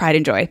 She's just my pride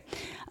and joy.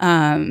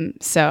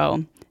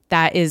 So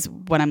that is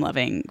what I'm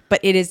loving. But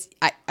it is,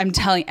 I'm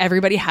telling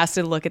everybody has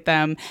to look at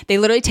them. They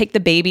literally take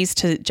the babies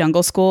to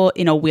jungle school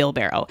in a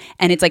wheelbarrow,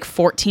 and it's like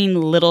 14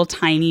 little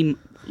tiny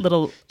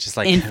little just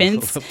like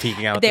infants.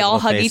 peeking out. They all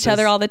hug faces. each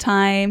other all the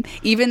time.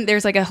 Even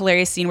there's like a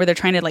hilarious scene where they're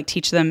trying to like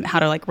teach them how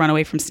to like run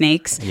away from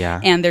snakes. Yeah.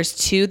 And there's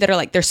two that are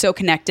like, they're so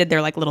connected.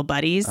 They're like little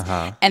buddies.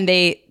 And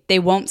they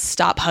won't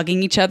stop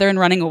hugging each other and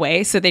running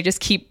away. So they just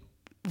keep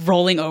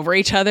rolling over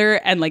each other.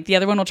 And like the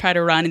other one will try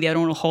to run and the other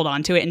one will hold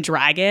on to it and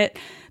drag it.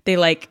 They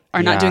like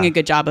are not doing a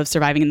good job of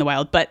surviving in the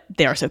wild, but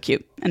they are so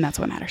cute. And that's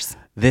what matters.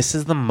 This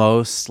is the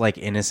most like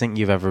innocent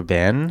you've ever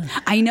been.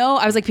 I know.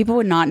 I was like, people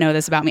would not know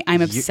this about me.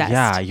 I'm obsessed.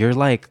 Yeah, you're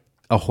like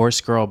a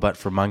horse girl, but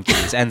for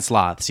monkeys and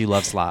sloths. You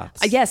love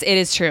sloths. Yes, it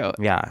is true.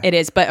 Yeah. It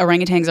is. But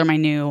orangutans are my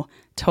new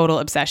total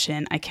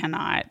obsession. I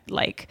cannot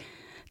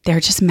they're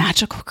just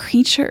magical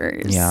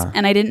creatures. Yeah.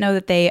 And I didn't know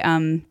that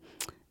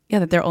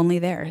that they're only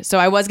there. So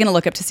I was going to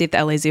look up to see if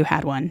the LA Zoo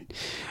had one.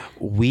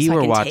 We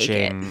were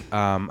watching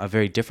a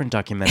very different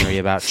documentary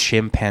about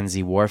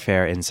chimpanzee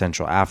warfare in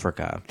Central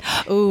Africa.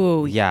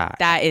 Ooh, yeah.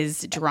 That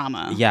is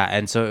drama. Yeah,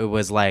 and so it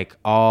was like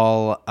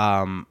all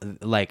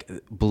like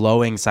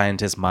blowing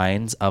scientists'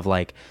 minds of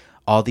like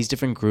all these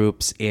different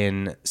groups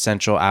in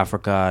Central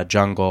Africa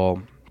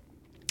jungle.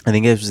 I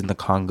think it was in the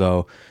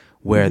Congo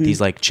where these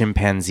like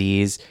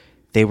chimpanzees,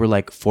 they were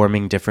like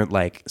forming different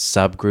like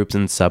subgroups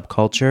and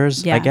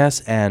subcultures, I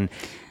guess, and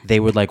they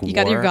would like you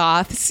got your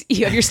goths,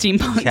 you have your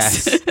steampunks.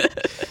 Yes.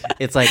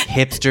 It's like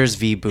hipsters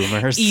v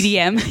boomers.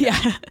 EDM,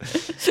 yeah.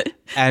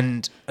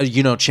 And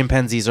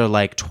chimpanzees are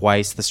like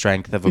twice the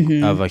strength of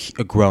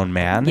a grown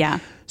man. Yeah.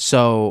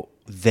 So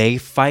they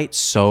fight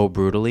so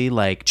brutally.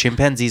 Like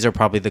chimpanzees are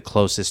probably the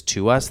closest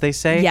to us, they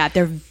say. Yeah,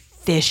 they're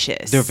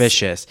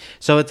vicious.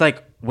 So it's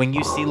like when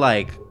you see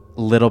like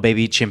little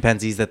baby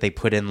chimpanzees that they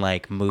put in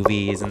like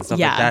movies and stuff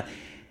like that,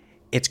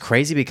 it's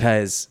crazy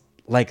because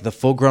like the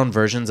full grown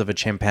versions of a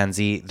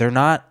chimpanzee, they're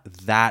not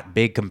that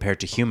big compared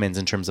to humans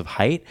in terms of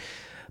height,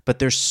 but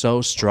they're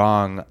so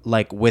strong.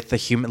 Like with the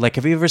human, like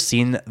have you ever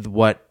seen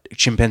what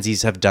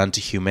chimpanzees have done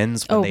to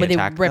humans when they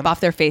attack rip them? off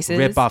their faces.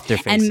 Rip off their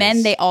faces. And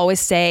men, they always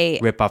say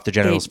rip off their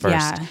genitals first,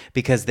 yeah.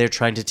 because they're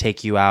trying to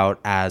take you out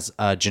as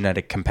a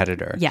genetic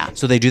competitor. Yeah.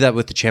 So they do that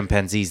with the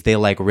chimpanzees. They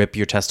like rip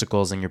your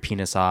testicles and your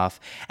penis off.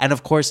 And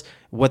of course,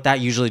 what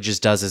that usually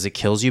just does is it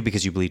kills you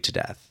because you bleed to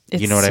death.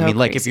 It's you know what I mean?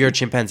 Like if crazy. you're a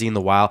chimpanzee in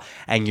the wild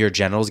and your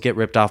genitals get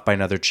ripped off by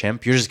another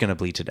chimp, you're just going to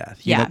bleed to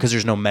death. You know, because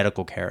there's no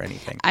medical care or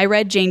anything. I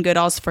read Jane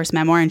Goodall's first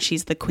memoir and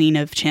she's the queen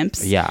of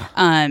chimps. Yeah.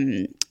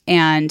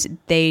 And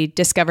they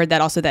discovered that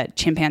also that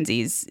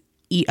chimpanzees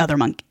eat other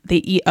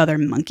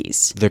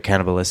monkeys. They're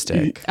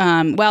cannibalistic.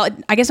 Well,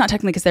 I guess not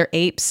technically because they're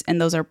apes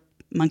and those are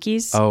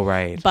monkeys. Oh,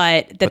 right.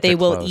 But that they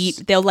will close.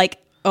 eat. They'll like.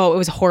 Oh, it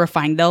was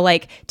horrifying. They'll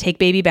like take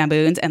baby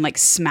baboons and like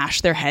smash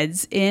their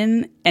heads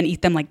in and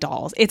eat them like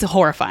dolls. It's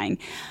horrifying.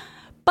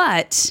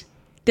 But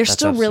they're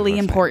still really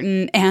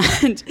important.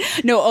 And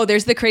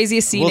there's the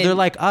craziest scene. Well, they're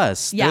like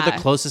us. Yeah. They're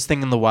the closest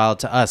thing in the wild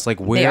to us.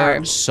 Like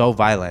we're so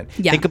violent.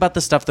 Yeah. Think about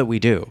the stuff that we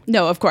do.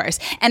 No, of course.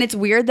 And it's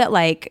weird that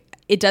like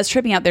it does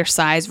trip me out their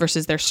size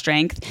versus their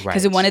strength.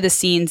 Because in one of the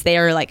scenes they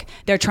are like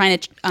they're trying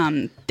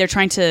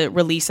to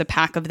release a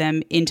pack of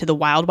them into the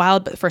wild,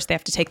 but first they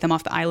have to take them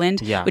off the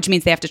island. Yeah. Which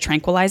means they have to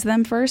tranquilize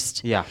them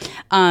first. Yeah.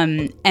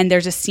 And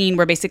there's a scene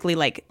where basically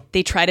like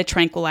they try to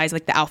tranquilize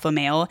like the alpha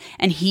male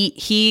and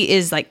he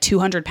is like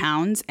 200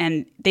 pounds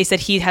and they said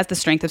he has the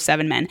strength of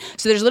 7 men.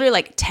 So there's literally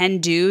like 10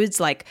 dudes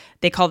like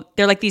they're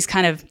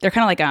kind of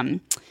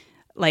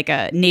like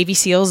Navy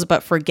SEALs,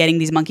 but for getting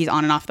these monkeys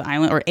on and off the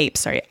island, or apes,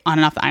 sorry, on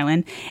and off the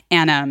island.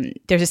 And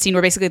there's a scene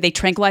where basically they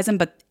tranquilize him,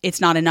 but it's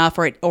not enough,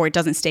 or it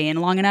doesn't stay in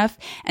long enough.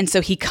 And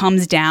so he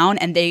comes down,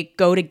 and they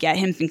go to get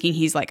him, thinking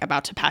he's like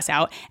about to pass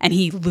out, and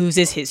he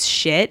loses his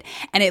shit.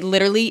 And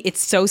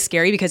it's so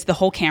scary because the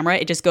whole camera,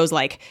 it just goes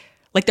like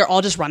they're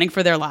all just running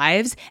for their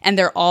lives, and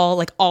they're all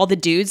like all the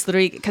dudes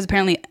literally because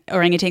apparently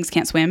orangutans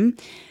can't swim.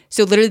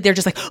 So literally they're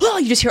just like, oh,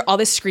 you just hear all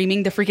this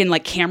screaming. The freaking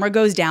like camera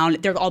goes down.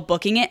 They're all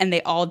booking it and they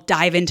all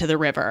dive into the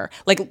river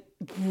like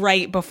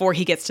right before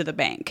he gets to the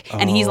bank.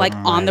 And he's like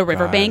on the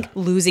riverbank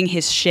losing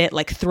his shit,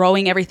 like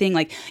throwing everything.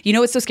 Like,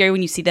 it's so scary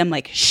when you see them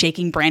like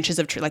shaking branches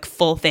of tree, like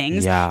full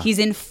things. Yeah. He's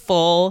in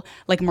full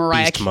like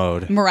Mariah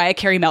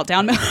Carey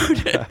meltdown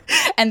mode.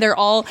 And they're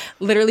all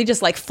literally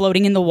just like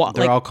floating in the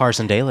water. They're all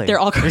Carson Daly. They're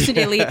all Carson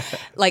Daly,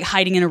 like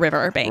hiding in a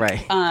river bank.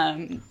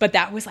 Right. But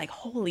that was like,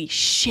 holy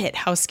shit,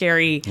 how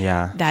scary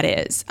that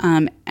is.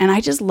 And I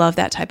just love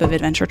that type of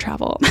adventure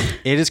travel.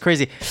 It is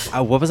crazy.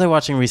 What was I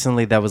watching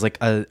recently that was like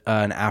an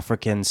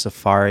African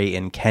safari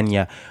in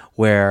Kenya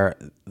where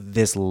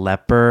this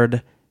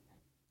leopard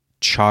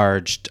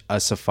charged a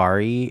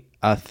safari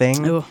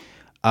thing. Ooh.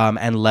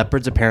 And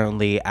leopards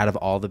apparently, out of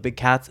all the big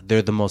cats,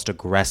 they're the most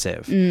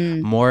aggressive.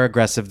 More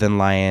aggressive than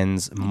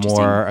lions,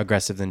 more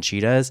aggressive than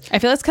cheetahs. I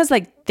feel it's because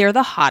like they're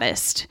the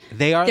hottest.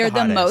 They're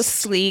the most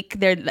sleek.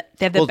 They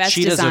have the best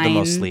cheetahs design. are the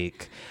most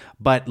sleek.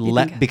 But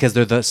because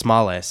they're the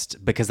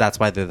smallest, because that's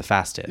why they're the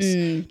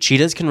fastest.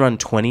 Cheetahs can run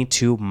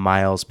 22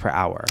 miles per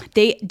hour.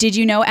 Did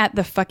you know at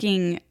the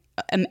fucking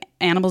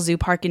animal zoo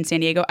park in San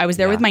Diego, I was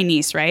there with my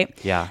niece, right?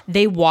 Yeah.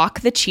 They walk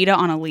the cheetah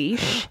on a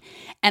leash.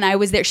 And I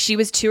was there. She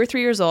was 2 or 3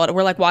 years old.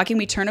 We're like walking.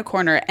 We turn a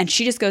corner and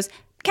she just goes,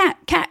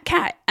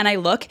 cat. And I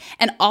look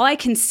and all I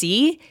can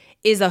see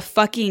is a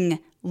fucking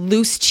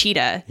loose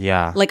cheetah.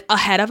 Yeah. Like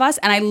ahead of us.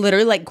 And I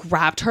literally like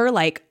grabbed her.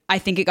 Like I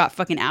think it got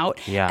fucking out.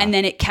 Yeah. And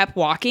then it kept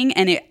walking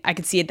and I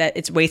could see that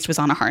its waist was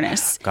on a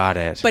harness. Got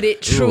it. But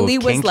it truly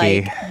was kinky.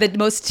 like the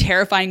most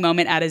terrifying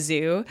moment at a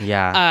zoo.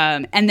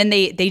 Yeah. And then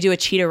they do a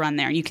cheetah run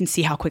there and you can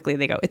see how quickly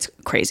they go. It's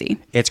crazy.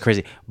 It's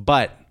crazy.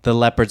 But the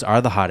leopards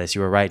are the hottest.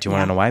 You were right. Do you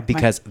want to know why?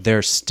 Because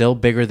they're still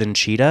bigger than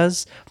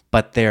cheetahs,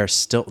 but they're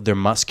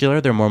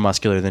muscular. They're more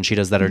muscular than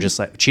cheetahs that are just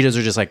like, cheetahs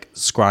are just like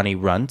scrawny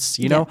runts,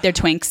 you know? They're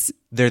twinks.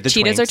 They're the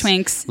cheetahs twinks. are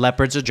twinks.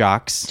 Leopards are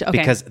jocks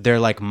because they're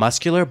like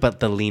muscular,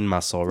 but the lean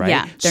muscle, right?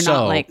 Yeah. They're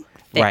not like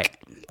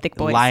thick. Thick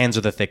boys. Lions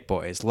are the thick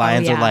boys.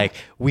 Lions are like,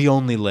 we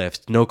only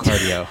lift, no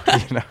cardio,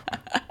 you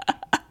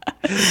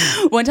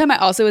know? One time I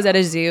also was at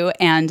a zoo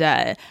and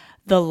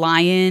the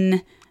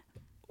lion,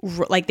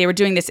 like they were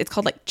doing this, it's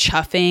called like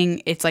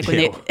chuffing. It's like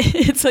when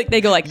it's like they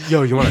go like,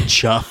 yo, you want to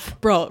chuff?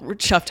 Bro,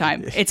 chuff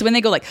time. It's when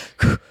they go like,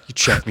 you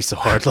chuffed me so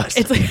hard last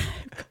time. It's like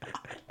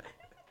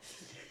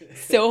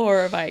so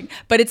horrifying.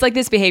 But it's like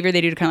this behavior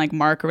they do to kind of like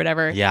mark or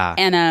whatever. Yeah.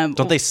 And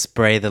don't they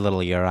spray the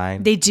little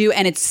urine? They do,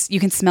 and you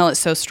can smell it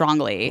so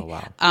strongly. Oh,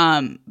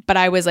 wow. But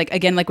I was like,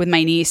 again, like with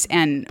my niece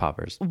and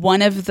poppers.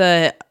 One of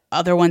the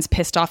other ones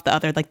pissed off the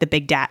other, like the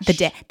big daddy lion.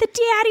 The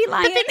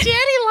big daddy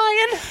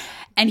lion.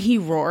 And he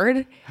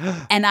roared.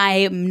 And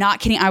I'm not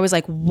kidding. I was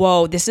like,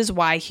 whoa, this is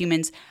why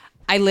humans,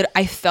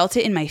 I felt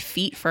it in my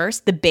feet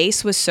first. The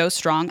bass was so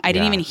strong. I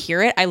didn't even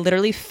hear it. I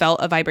literally felt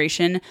a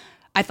vibration.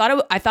 I thought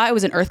it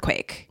was an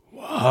earthquake.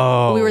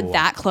 Whoa. We were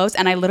that close.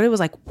 And I literally was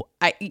like,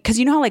 because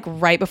you know how like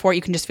right before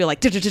you can just feel like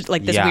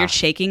this weird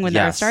shaking when the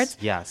earth starts?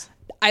 Yes.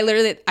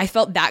 I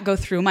felt that go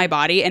through my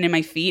body and in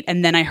my feet.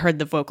 And then I heard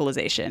the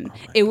vocalization.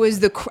 It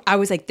was I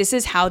was like, this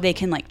is how they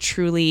can like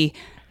truly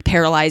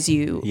paralyze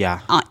you. Yeah.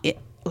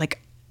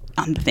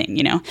 On the thing,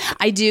 you know.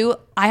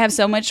 I have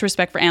so much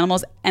respect for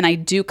animals, and I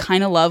do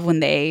kind of love when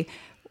they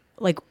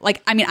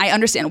like I mean, I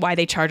understand why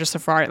they charge a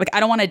safari. Like I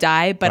don't want to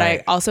die, but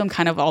I also am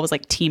kind of always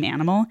like team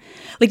animal.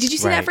 Like did you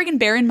see that freaking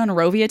bear in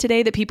Monrovia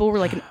today that people were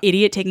like an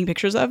idiot taking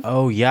pictures of?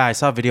 Oh yeah, I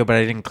saw a video but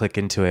I didn't click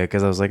into it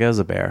because I was like, it was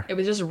a bear. It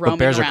was just roaming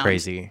bears around. Are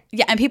crazy.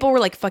 Yeah, and people were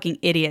like fucking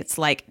idiots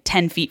like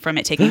 10 feet from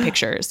it taking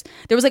pictures.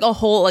 There was like a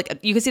whole like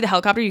you could see the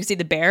helicopter, you could see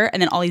the bear,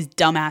 and then all these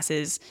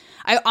dumbasses.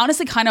 I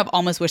honestly kind of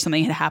almost wish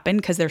something had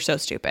happened because they're so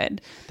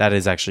stupid. That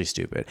is actually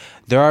stupid.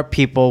 There are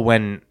people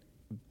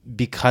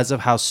because of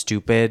how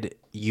stupid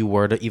you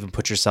were to even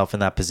put yourself in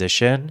that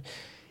position,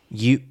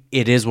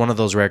 it is one of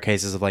those rare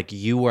cases of like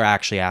you were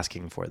actually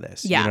asking for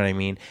this. Yeah. You know what I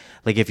mean?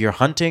 Like if you're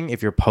hunting,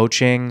 if you're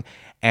poaching,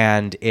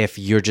 and if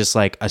you're just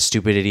like a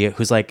stupid idiot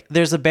who's like,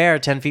 there's a bear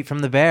 10 feet from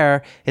the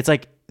bear, it's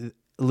like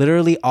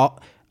literally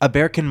a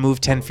bear can move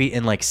 10 feet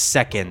in like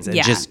seconds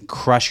and just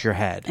crush your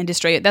head and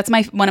destroy it. That's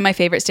one of my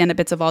favorite stand-up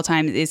bits of all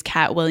time is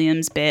Cat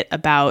Williams' bit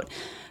about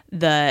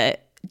the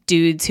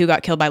dudes who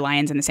got killed by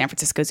lions in the San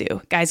Francisco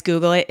Zoo. Guys,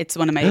 Google it. It's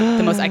one of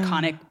the most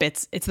iconic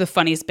bits. It's the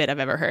funniest bit I've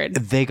ever heard.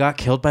 They got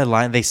killed by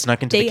lions. They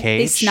snuck into the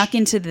cage. They snuck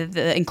into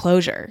the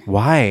enclosure.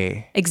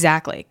 Why?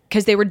 Exactly.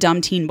 Because they were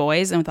dumb teen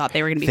boys and thought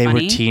they were going to be funny.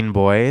 They were teen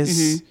boys?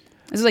 Mm-hmm.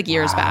 This was like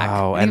years back.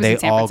 Wow. And they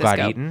all got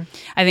eaten?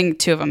 I think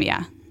 2 of them,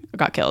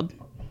 got killed.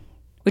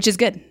 Which is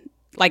good.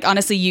 Like,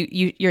 honestly,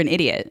 you're an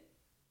idiot.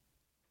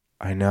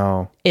 I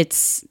know.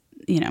 It's,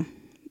 it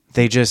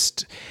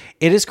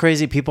is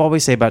crazy. People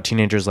always say about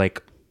teenagers,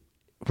 like,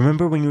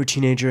 remember when you were a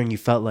teenager and you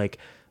felt like,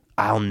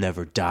 I'll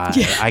never die.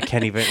 Yeah. I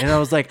can't even. And I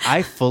was like,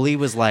 I fully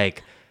was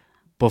like,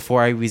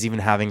 before I was even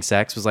having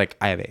sex, was like,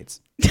 I have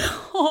AIDS.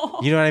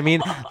 You know what I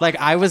mean? Like,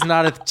 I was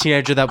not a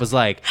teenager that was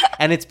like,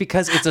 and it's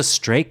because it's a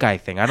straight guy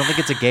thing. I don't think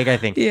it's a gay guy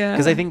thing. Yeah.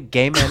 Because I think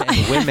gay men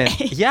and women,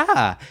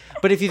 yeah.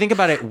 But if you think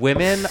about it,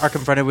 women are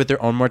confronted with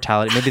their own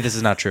mortality. Maybe this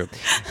is not true.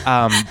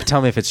 But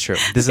tell me if it's true.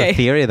 This is a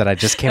theory that I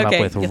just came up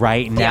with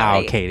right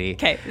now, Katie.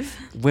 Okay.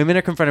 Women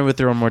are confronted with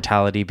their own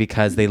mortality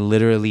because they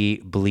literally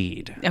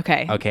bleed.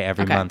 Okay.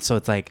 Every month. So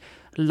it's like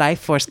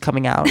life force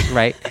coming out,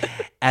 right?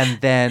 And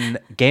then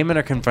gay men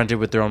are confronted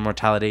with their own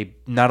mortality,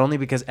 not only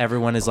because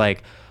everyone is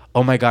like,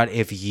 oh my God,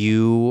 if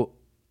you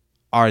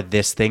are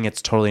this thing,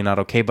 it's totally not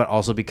okay, but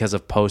also because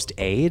of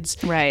post-AIDS.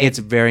 Right. It's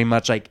very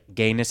much like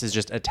gayness is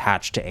just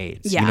attached to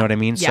AIDS. Yeah. You know what I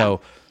mean? Yeah.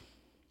 So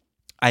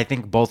I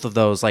think both of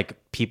those, like,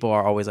 people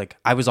are always like,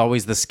 I was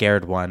always the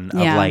scared one of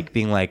like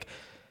being like,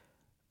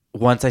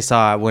 once I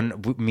saw when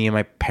me and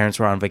my parents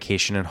were on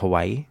vacation in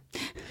Hawaii,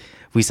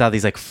 we saw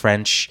these like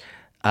French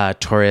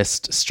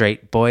tourist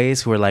straight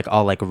boys who were like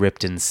all like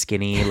ripped and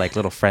skinny, like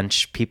little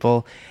French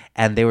people.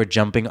 And they were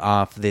jumping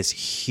off this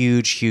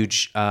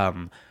huge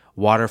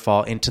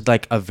waterfall into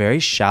like a very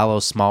shallow,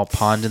 small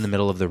pond in the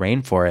middle of the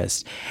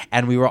rainforest.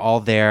 And we were all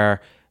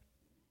there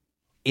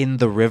in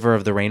the river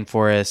of the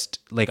rainforest,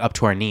 like up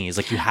to our knees.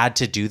 Like you had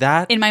to do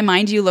that. In my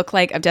mind, you look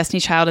like a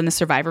Destiny's Child in the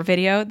Survivor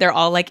video. They're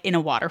all like in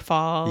a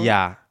waterfall.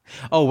 Yeah.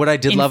 Oh, what I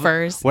did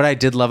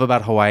love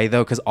about Hawaii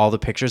though, because all the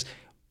pictures,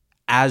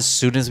 as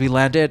soon as we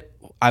landed,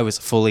 I was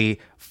fully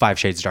 5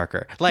 shades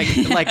darker. Like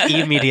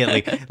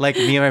immediately. Like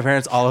me and my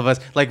parents, all of us,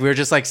 like we were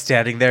just like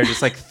standing there,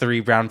 just like 3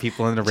 brown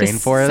people in the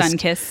rainforest.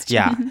 Sun-kissed.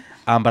 Yeah.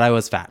 But I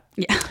was fat.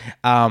 Yeah.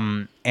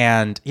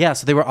 And yeah,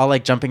 so they were all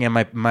like jumping, and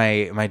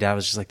my dad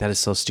was just like, that is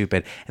so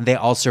stupid. And they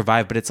all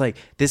survived, but it's like,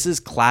 this is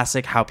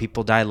classic how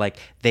people die. Like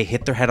they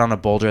hit their head on a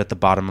boulder at the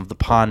bottom of the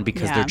pond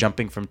because they're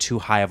jumping from too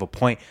high of a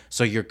point.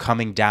 So you're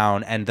coming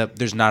down and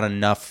there's not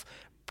enough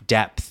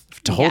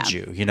depth to hold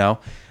you, you know?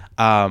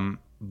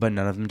 But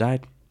none of them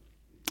died.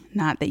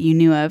 Not that you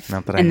knew of.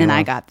 Not that and knew then I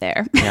of. got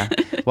there. Yeah.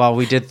 Well,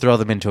 we did throw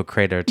them into a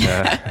crater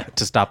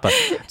to stop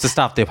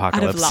the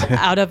apocalypse.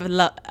 Out of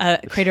a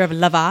crater of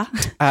lava.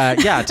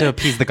 Yeah, to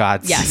appease the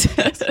gods. Yes.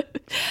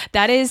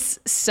 That is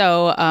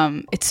so.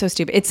 It's so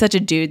stupid. It's such a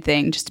dude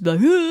thing, just to be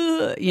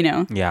like, you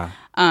know. Yeah.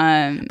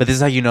 But this is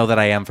how you know that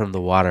I am from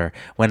the water.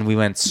 When we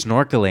went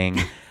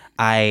snorkeling,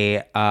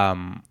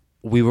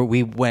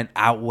 we went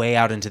way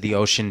out into the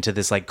ocean to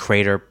this like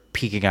crater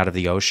peeking out of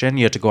the ocean.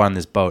 You had to go on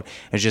this boat.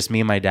 It was just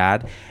me and my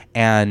dad,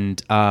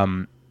 and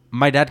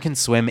my dad can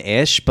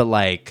swim-ish, but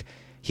like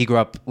he grew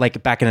up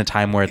like back in a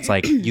time where it's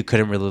like you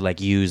couldn't really like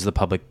use the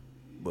public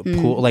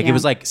pool. Like it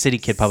was like city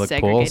kid public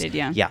pools.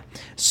 Yeah.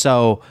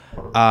 So,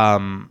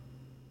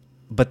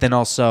 but then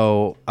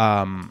also,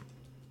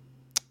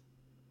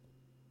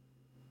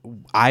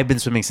 I've been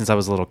swimming since I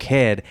was a little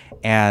kid,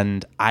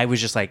 and I was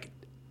just like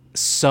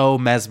so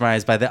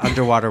mesmerized by the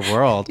underwater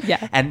world.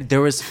 Yeah. And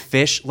there was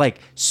fish, like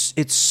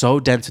it's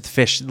so dense with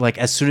fish. Like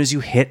as soon as you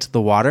hit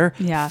the water,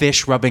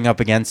 fish rubbing up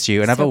against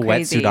you. And I have a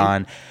wetsuit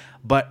on,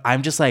 but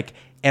I'm just like,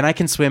 and I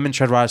can swim and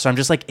tread water. So I'm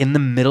just like in the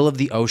middle of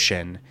the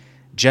ocean,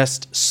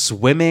 just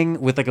swimming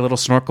with like a little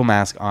snorkel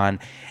mask on.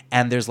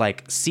 And there's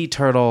like sea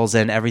turtles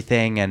and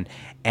everything.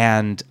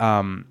 And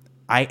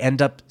I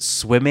end up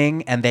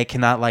swimming and they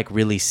cannot like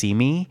really see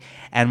me.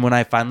 And when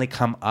I finally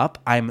come up,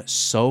 I'm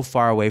so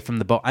far away from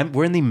the boat.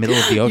 We're in the middle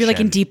of the ocean. You're like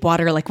in deep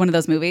water, like one of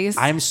those movies.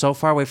 I'm so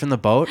far away from the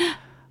boat.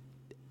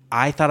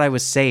 I thought I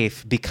was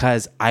safe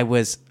because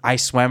I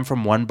swam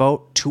from one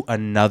boat to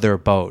another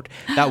boat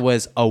that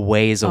was a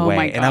ways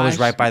away, and I was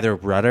right by their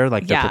rudder,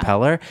 like the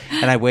propeller.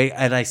 And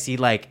I see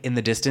like in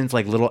the distance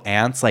like little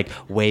ants like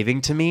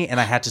waving to me, and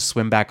I had to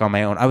swim back on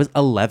my own. I was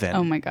 11.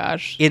 Oh my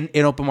gosh! In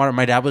open water,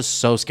 my dad was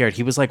so scared.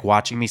 He was like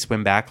watching me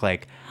swim back,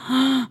 like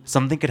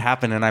something could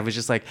happen, and I was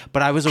just like,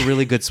 but I was a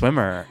really good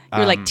swimmer.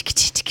 You're like.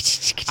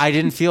 I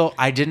didn't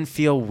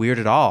feel weird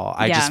at all.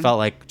 I just felt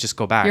like just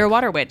go back. You're a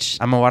water witch.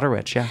 I'm a water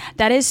witch. Yeah.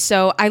 That is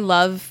so.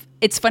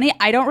 It's funny.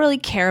 I don't really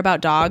care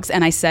about dogs,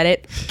 and I said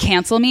it.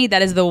 Cancel me.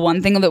 That is the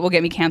one thing that will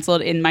get me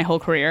canceled in my whole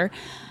career.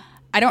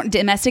 I don't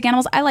domestic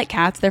animals. I like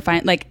cats. They're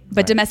fine.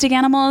 But domestic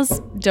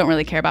animals don't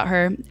really care about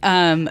her.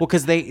 Well,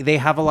 because they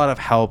have a lot of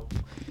help.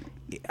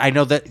 I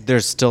know that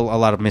there's still a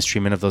lot of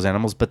mistreatment of those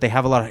animals, but they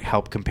have a lot of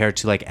help compared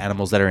to like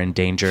animals that are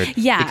endangered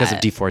because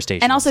of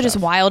deforestation. And also just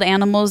wild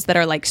animals that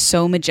are like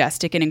so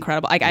majestic and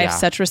incredible. Like I have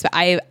such respect.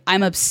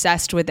 I'm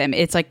obsessed with them.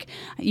 It's like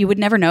you would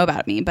never know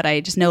about me, but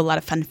I just know a lot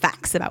of fun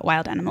facts about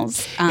wild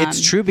animals.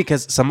 It's true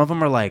because some of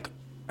them are like,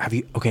 have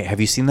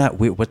you seen that?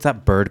 What's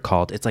that bird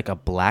called? It's like a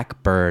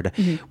black bird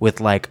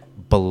with like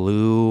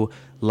blue,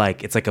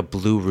 like it's like a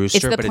blue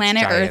rooster. It's the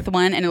Planet Earth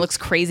one, and it looks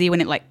crazy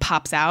when it like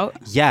pops out.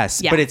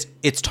 Yes, but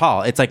it's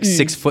tall. It's like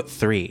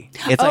 6'3".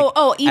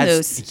 It's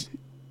emus.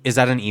 Is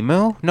that an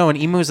emu? No, an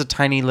emu is a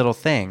tiny little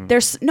thing.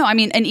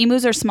 And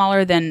emus are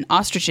smaller than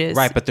ostriches.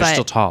 Right, but they're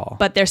still tall.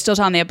 But they're still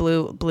tall, and they have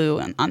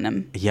blue on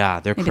them. Yeah,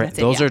 they're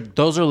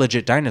those are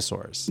legit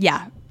dinosaurs.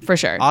 Yeah, for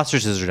sure.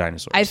 Ostriches are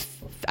dinosaurs.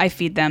 I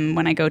feed them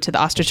when I go to the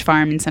ostrich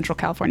farm in Central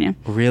California.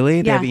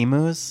 Really? They have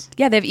emus?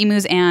 Yeah, they have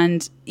emus,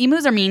 and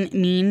emus are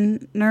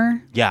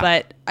meaner. Yeah.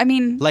 But I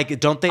mean, like,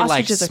 don't they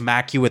like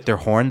smack you with their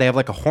horn? They have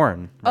like a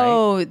horn. Right?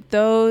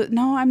 Oh,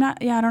 no, I'm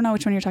not. Yeah, I don't know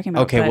which one you're talking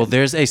about. Okay, well,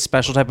 there's a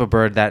special type of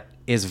bird that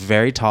is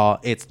very tall.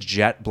 It's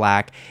jet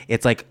black.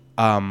 It's like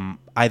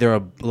either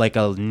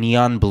a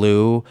neon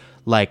blue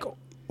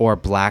or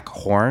black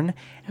horn,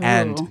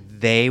 and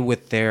they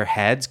with their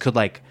heads could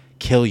like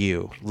kill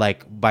you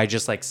like by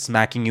just like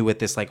smacking you with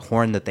this like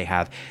horn that they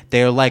have.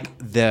 They're like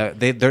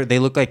they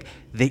look like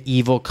the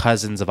evil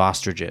cousins of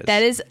ostriches.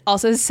 That is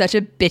also such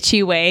a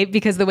bitchy way,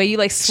 because the way you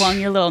like swung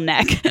your little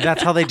neck.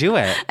 That's how they do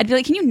it. I'd be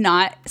like, can you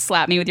not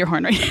slap me with your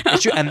horn right now?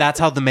 It's true. And that's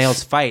how the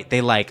males fight.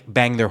 They like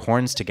bang their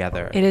horns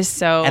together. It is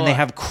so. And they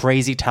have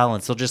crazy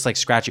talents. They'll just like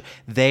scratch you.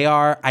 They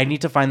are. I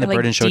need to find the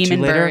bird and show it to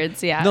you later.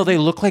 Birds, yeah. No, they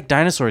look like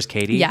dinosaurs,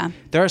 Katie. Yeah.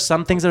 There are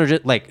some things that are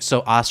just like,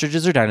 so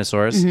ostriches are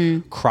dinosaurs.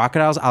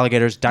 Crocodiles,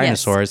 alligators,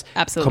 dinosaurs. Yes,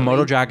 absolutely.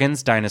 Komodo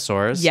dragons,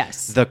 dinosaurs.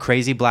 Yes. The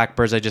crazy black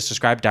birds I just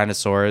described,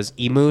 dinosaurs.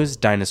 Emus,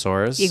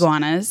 dinosaurs.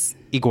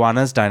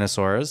 Iguanas,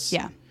 dinosaurs.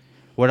 Yeah.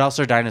 What else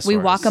are dinosaurs? We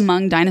walk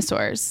among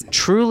dinosaurs.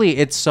 Truly,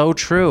 it's so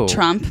true.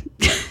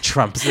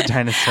 Trump's a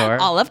dinosaur.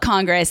 All of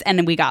Congress, and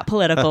then we got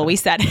political. We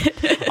said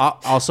it.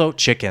 Also,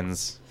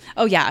 chickens.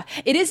 Oh yeah,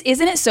 it is.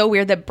 Isn't it so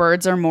weird that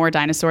birds are more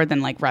dinosaur than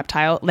like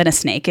reptile than a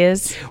snake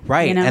is?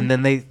 Right, you know? And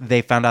then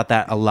they found out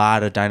that a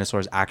lot of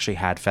dinosaurs actually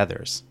had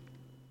feathers.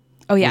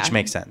 Oh yeah, which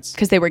makes sense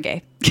because they were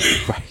gay.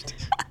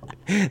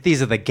 Right.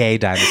 These are the gay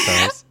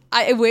dinosaurs.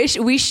 I wish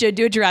we should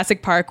do a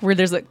Jurassic Park where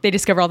there's like they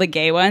discover all the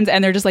gay ones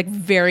and they're just like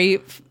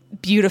very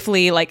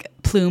beautifully like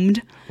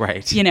plumed.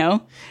 Right. You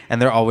know?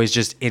 And they're always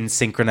just in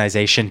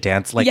synchronization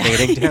dance, like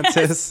dating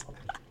dances.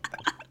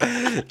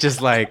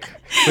 Just like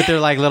with their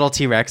like little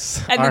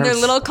T-Rex and arms. then their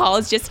little call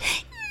is just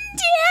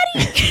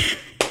Daddy.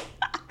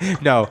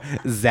 No,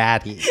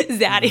 Zaddy.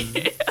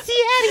 Zaddy.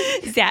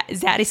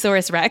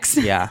 Zaddysaurus Rex.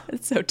 Yeah.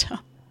 It's so dumb.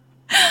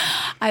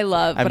 I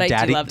love, but Daddy,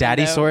 I do love them,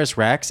 though. Daddysaurus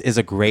Rex is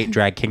a great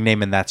drag king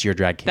name, and that's your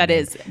drag king That name.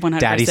 is 100%.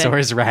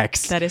 Daddysaurus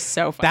Rex. That is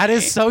so funny. That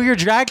is so your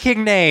drag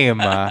king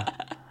name.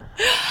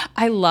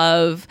 I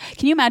love,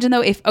 can you imagine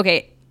though if,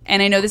 okay,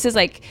 and I know this is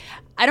like,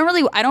 I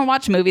don't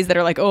watch movies that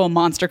are like, oh, a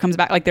monster comes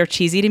back. Like they're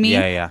cheesy to me.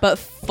 Yeah. But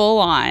full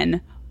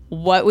on,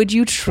 what would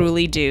you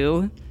truly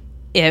do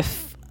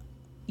if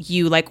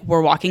you like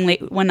were walking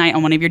late one night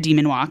on one of your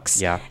demon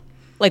walks? Yeah.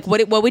 Like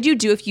what would you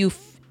do if you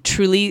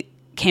truly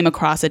came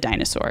across a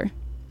dinosaur?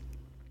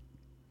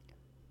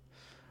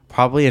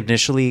 Probably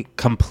initially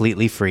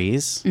completely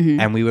freeze,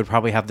 and we would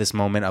probably have this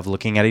moment of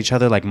looking at each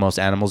other like most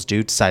animals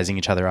do, sizing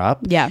each other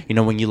up. Yeah. You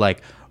know, when you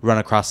like run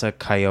across a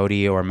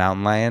coyote or a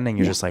mountain lion and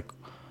you're just like,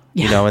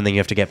 you know, and then you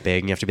have to get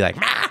big and you have to be like,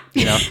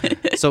 you know.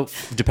 So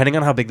depending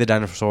on how big the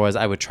dinosaur was,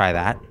 I would try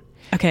that.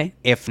 Okay.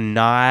 If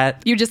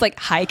not, You just like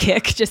high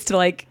kick just to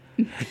like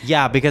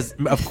yeah, because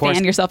of course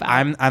fan yourself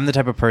out. I'm the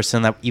type of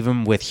person that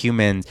even with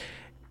humans,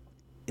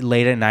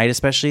 late at night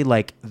especially,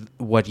 like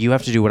what you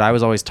have to do, what I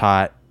was always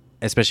taught,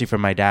 especially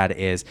from my dad,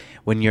 is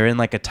when you're in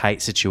like a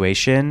tight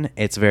situation,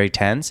 it's very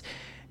tense,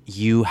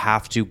 you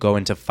have to go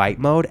into fight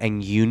mode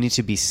and you need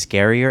to be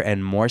scarier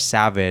and more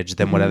savage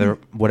than whatever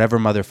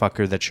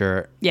motherfucker that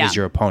is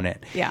your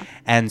opponent. Yeah.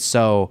 And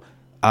so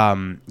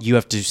you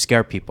have to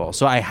scare people.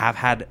 So I have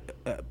had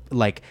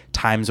like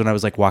times when I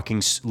was like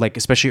walking, like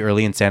especially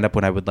early in stand-up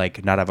when I would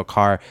like not have a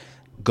car,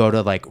 go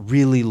to like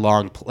really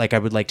long, like I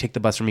would like take the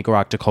bus from Eagle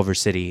Rock to Culver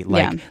City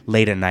like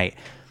late at night,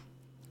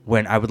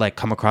 when I would like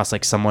come across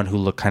like someone who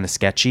looked kind of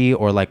sketchy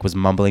or like was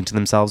mumbling to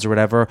themselves or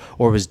whatever,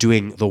 or was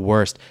doing the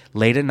worst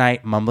late at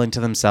night, mumbling to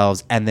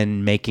themselves and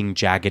then making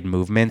jagged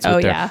movements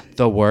with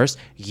the worst.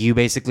 You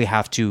basically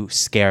have to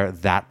scare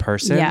that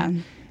person. Yeah.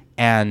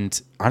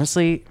 And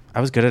honestly, I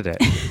was good at it.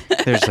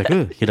 They're just like,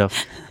 ooh, you know.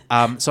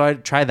 So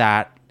I'd try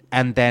that.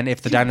 And then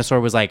if the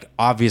dinosaur was like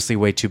obviously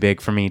way too big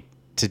for me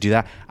to do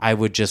that, I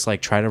would just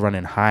like try to run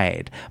and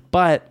hide.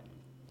 But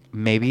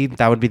maybe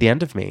that would be the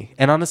end of me.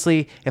 And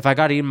honestly, if I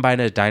got eaten by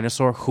a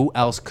dinosaur, who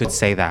else could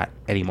say that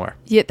anymore?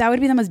 Yeah, that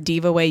would be the most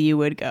diva way you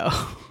would go.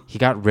 He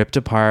got ripped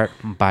apart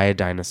by a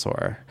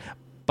dinosaur.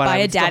 But by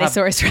a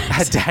Daddysaurus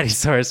Rex. A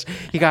Daddysaurus.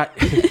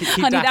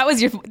 Honey,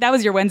 that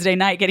was your Wednesday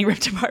night getting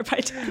ripped apart by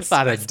dinosaurs.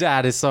 By a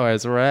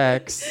Daddysaurus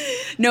Rex.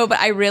 No, but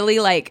I really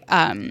like.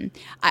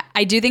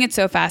 I do think it's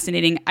so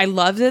fascinating. I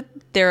love that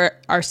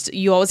there are.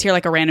 You always hear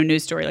like a random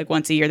news story like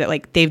once a year that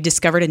like they've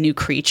discovered a new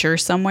creature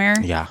somewhere.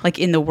 Yeah. Like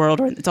in the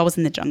world, or it's always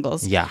in the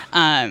jungles. Yeah.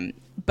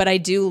 But I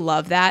do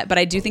love that. But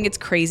I do think it's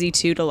crazy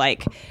too to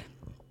like.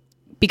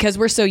 Because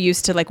we're so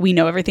used to like we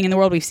know everything in the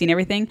world, we've seen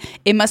everything.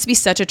 It must be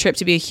such a trip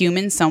to be a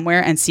human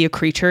somewhere and see a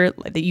creature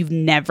that you've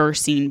never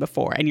seen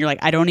before, and you're like,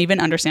 I don't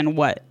even understand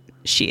what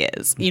she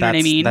is. You know what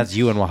I mean? That's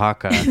you in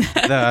Oaxaca,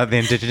 the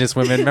indigenous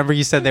women. Remember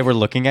you said they were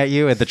looking at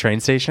you at the train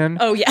station?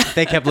 Oh yeah,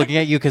 they kept looking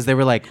at you because they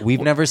were like, we've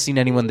never seen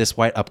anyone this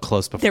white up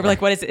close before. They were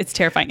like, what is it? It's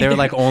terrifying. They were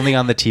like only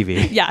on the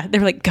TV. Yeah, they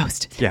were like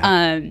ghost.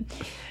 Yeah.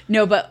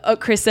 No, but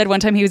Chris said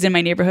one time he was in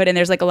my neighborhood and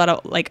there's like a lot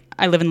of like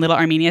I live in Little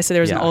Armenia, so there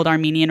was an old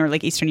Armenian or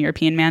like Eastern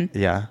European man.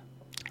 Yeah.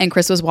 And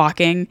Chris was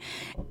walking.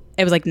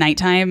 It was like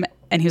nighttime,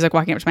 and he was like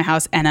walking up to my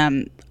house,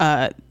 and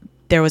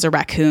there was a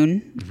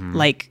raccoon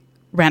like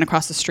ran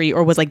across the street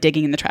or was like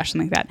digging in the trash,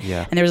 something like that.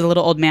 Yeah. And there was a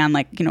little old man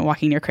like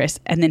walking near Chris,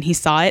 and then he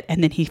saw it,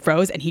 and then he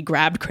froze, and he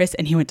grabbed Chris,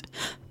 and he went,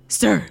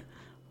 "Sir,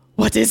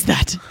 what is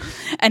that?"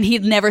 And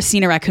he'd never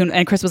seen a raccoon,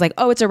 and Chris was like,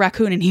 "Oh, it's a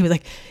raccoon," and he was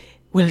like,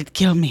 "Will it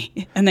kill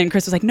me?" And then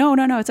Chris was like, "No,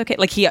 it's okay."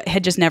 Like he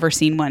had just never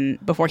seen one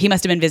before. He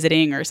must have been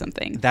visiting or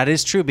something. That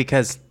is true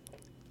because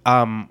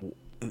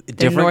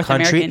different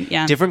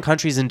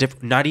countries and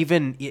not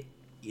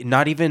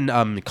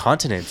even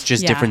continents,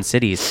 just different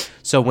cities.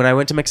 So when I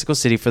went to Mexico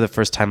City for the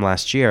first time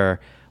last year,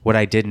 what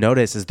I did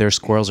notice is their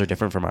squirrels are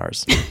different from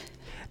ours.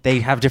 They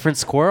have different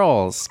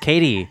squirrels.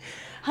 Katie.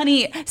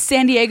 Honey,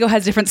 San Diego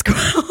has different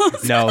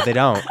squirrels. No, they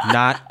don't.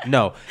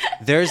 No.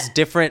 There's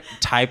different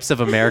types of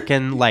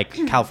American, like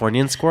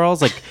Californian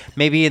squirrels. Like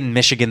maybe in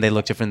Michigan they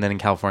look different than in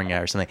California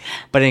or something.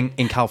 But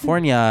in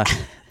California,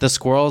 the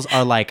squirrels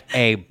are like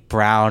a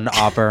brown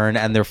auburn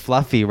and they're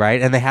fluffy,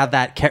 right? And they have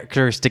that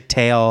characteristic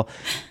tail.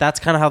 That's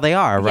kind of how they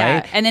are,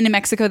 right? Yeah. And then in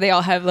Mexico, they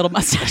all have little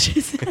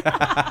mustaches.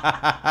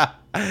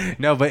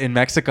 No, but in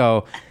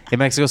Mexico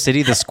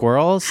City, the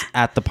squirrels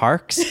at the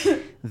parks,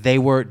 they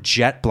were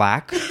jet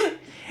black.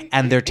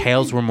 And their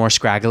tails were more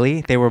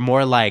scraggly. They were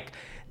more like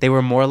they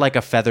were more like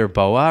a feather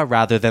boa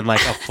rather than like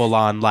a full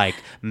on like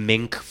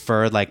mink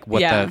fur, like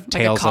what the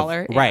tails like a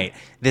collar, of. Right.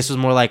 This was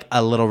more like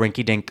a little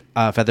rinky dink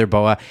feather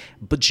boa,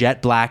 but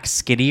jet black,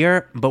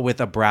 skinnier, but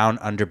with a brown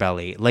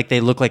underbelly. Like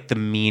they look like the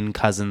mean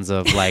cousins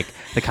of like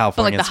the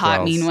California but like the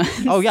hot squirrels. mean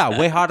ones. Oh yeah,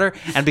 way hotter.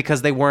 And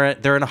because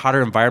they're in a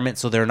hotter environment,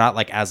 so they're not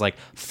like as like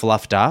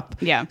fluffed up.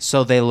 Yeah.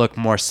 So they look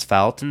more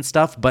svelte and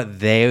stuff, but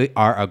they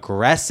are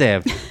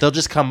aggressive. They'll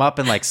just come up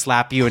and like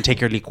slap you and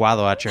take your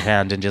licuado out your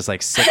hand and just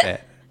like sip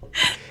it.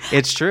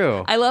 It's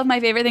true. I love my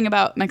favorite thing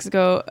about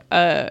Mexico.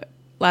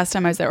 Last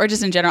time I was there, or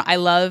just in general, I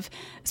love,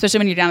 especially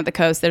when you're down at the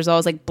coast, there's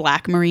always like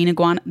black marine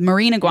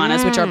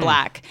iguanas, which are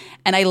black.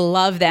 And I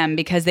love them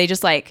because they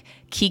just like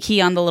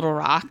kiki on the little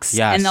rocks.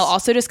 Yes. And they'll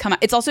also just come out.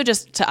 It's also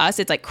just, to us,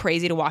 it's like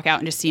crazy to walk out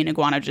and just see an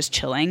iguana just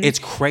chilling. It's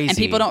crazy. And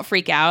people don't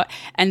freak out.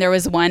 And there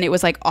was one, it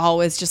was like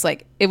always just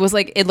like, it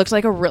looked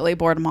like a really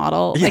bored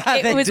model. Like Yeah,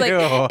 it was do.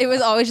 like, it was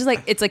always just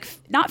like, it's like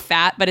not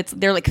fat, but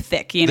they're like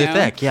thick, you know? They're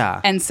thick,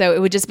 yeah. And so it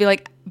would just be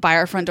like by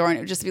our front door and it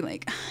would just be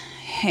like,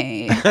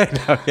 hey,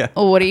 I know, yeah.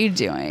 what are you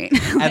doing?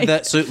 Like,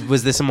 And so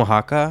was this in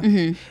Oaxaca?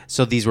 Mm-hmm.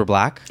 So these were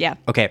black? Yeah.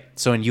 Okay.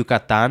 So in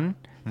Yucatan,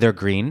 they're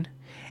green.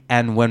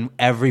 And when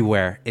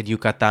everywhere in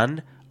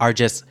Yucatan are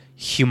just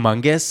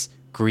humongous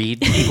green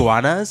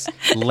iguanas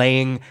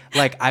laying,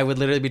 like I would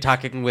literally be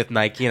talking with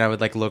Nike and I would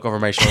like look over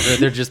my shoulder.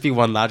 There'd just be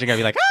one lodging. I'd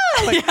be like,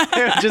 ah! Like,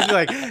 it would just be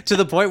like, to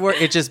the point where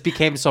it just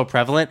became so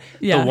prevalent.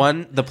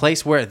 Yeah. The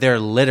place where they're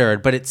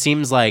littered, but it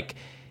seems like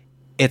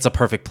it's a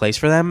perfect place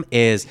for them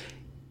is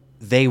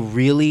they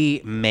really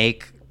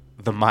make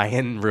the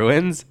Mayan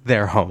ruins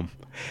their home.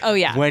 oh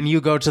yeah. When you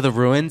go to the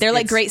ruins, They're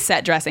like great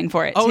set dressing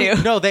for it Oh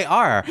too. no, they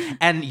are.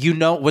 And you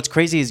know what's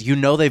crazy is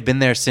they've been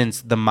there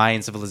since the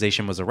Mayan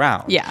civilization was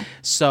around. Yeah.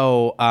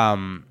 So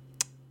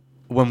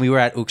when we were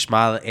at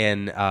Uxmal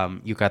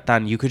in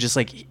Yucatan, you could just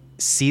like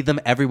see them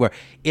everywhere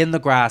in the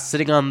grass,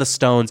 sitting on the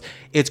stones.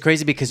 It's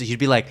crazy because you'd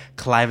be like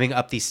climbing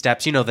up these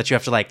steps, you know, that you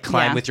have to like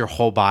climb with your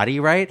whole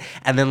body, right?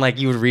 And then like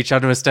you would reach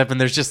onto a step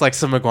and there's just like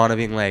some iguana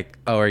being like,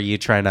 oh, are you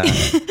trying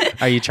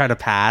to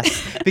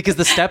pass? Because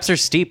the steps are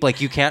steep.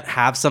 Like you can't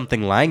have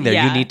something lying there.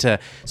 Yeah. You need to,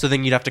 so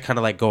then you'd have to kind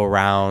of like go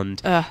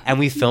around. And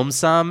we filmed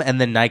some and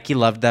then Nike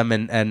loved them.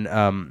 And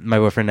my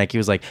boyfriend Nike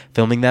was like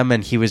filming them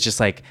and he was just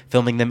like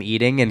filming them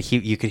eating. And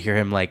you could hear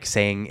him like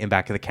saying in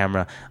back of the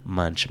camera,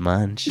 munch,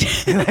 munch.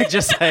 Like,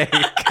 just like,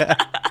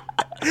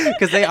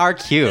 because they are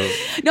cute.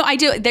 No, I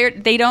do.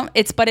 They don't.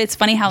 But it's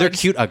funny how They're like,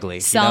 cute ugly.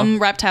 Some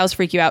reptiles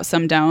freak you out,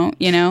 some don't.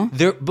 You know.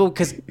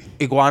 Because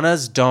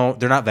iguanas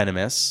they're not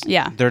venomous.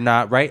 Yeah. They're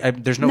not,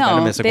 right? There's no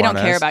venomous they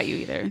iguanas. don't care about you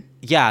either.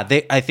 Yeah,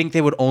 I think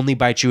they would only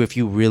bite you if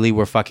you really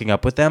were fucking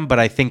up with them, but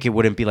I think it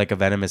wouldn't be like a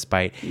venomous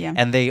bite. Yeah.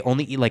 And they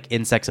only eat like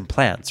insects and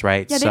plants,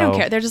 right? Yeah, they don't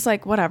care. They're just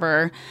like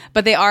whatever.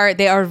 But they are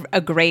a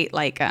great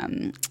like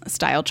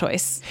style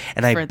choice.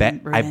 And I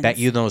bet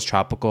you those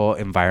tropical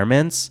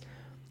environments,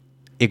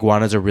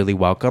 iguanas are really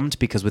welcomed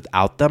because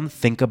without them,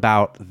 think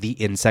about the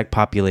insect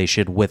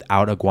population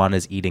without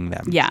iguanas eating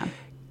them. Yeah.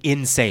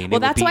 Insane. Well,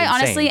 that's why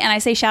honestly, and I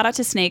say shout out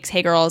to snakes.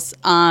 Hey girls,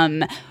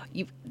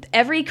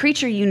 every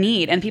creature you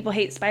need, and people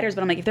hate spiders,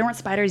 but I'm like, if there weren't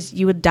spiders,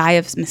 you would die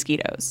of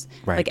mosquitoes.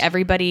 Right. Like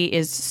everybody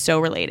is so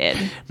related.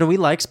 No, we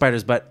like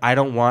spiders, but I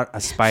don't want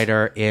a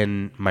spider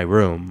in my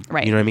room.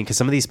 Right. You know what I mean? Because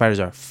some of these spiders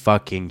are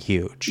fucking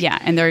huge. Yeah,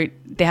 and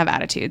they have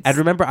attitudes. And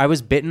remember, I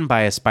was bitten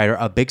by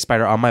a big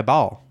spider on my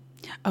ball.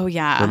 Oh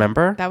yeah.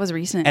 Remember? That was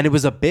recent. And it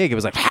was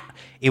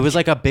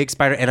like a big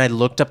spider. And I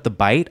looked up the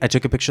bite. I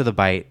took a picture of the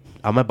bite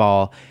on my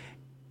ball,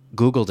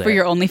 Googled it. For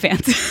your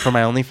OnlyFans. For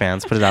my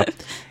OnlyFans, put it up.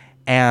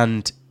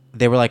 And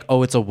they were like,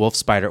 oh, it's a wolf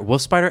spider.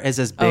 Wolf spider is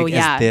as big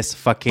as this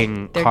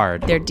fucking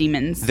card. They're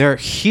demons. They're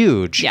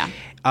huge. Yeah.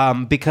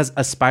 Because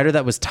a spider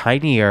that was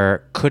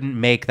tinier couldn't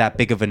make that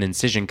big of an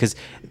incision because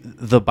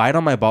the bite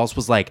on my balls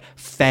was like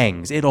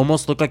fangs. It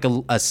almost looked like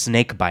a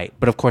snake bite,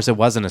 but of course it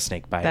wasn't a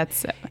snake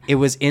bite. It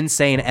was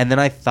insane. And then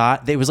I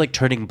thought it was like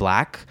turning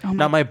black.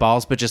 Not my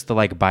balls, but just the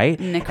like bite.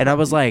 And I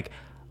was like,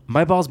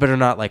 my balls better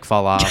not like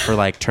fall off or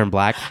like turn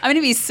black. I'm going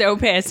to be so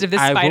pissed if this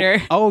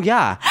spider. Oh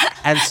yeah.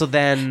 And so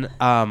then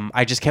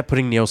I just kept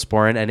putting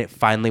Neosporin and it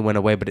finally went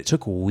away, but it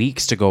took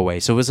weeks to go away.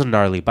 So it was a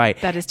gnarly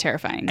bite. That is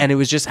terrifying. And it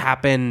was just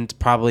happened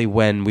probably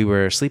when we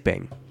were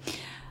sleeping.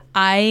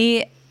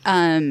 So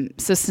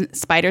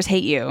spiders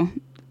hate you.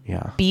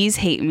 Yeah. Bees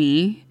hate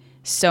me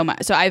so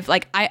much. So I've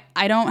like,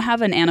 I don't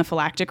have an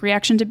anaphylactic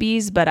reaction to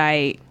bees, but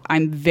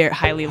I'm very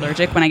highly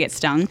allergic when I get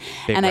stung.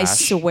 And rash. I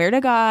swear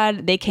to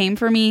God, they came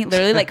for me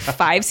literally like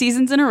 5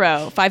 seasons in a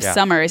row, 5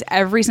 summers,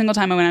 every single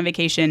time I went on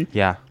vacation.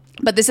 Yeah.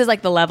 But this is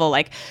like the level,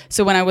 like,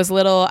 so when I was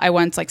little, I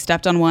once like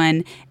stepped on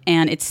one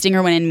and its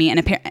stinger went in me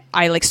and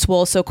I like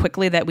swole so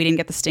quickly that we didn't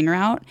get the stinger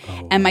out.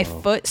 And my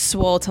foot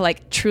swole to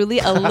like truly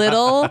a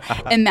little,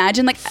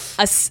 imagine like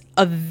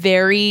a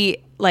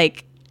very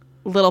like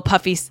little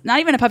puffy, not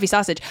even a puffy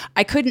sausage.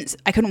 I couldn't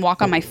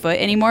walk on my foot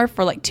anymore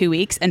for like 2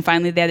 weeks, and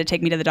finally they had to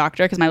take me to the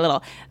doctor because my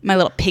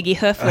little piggy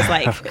hoof was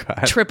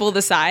like triple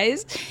the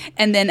size,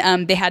 and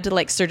then they had to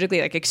like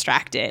surgically like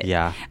extract it.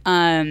 Yeah.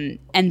 And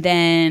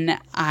then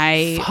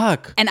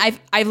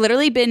I've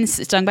literally been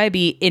stung by a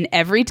bee in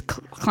every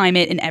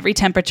climate, in every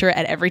temperature,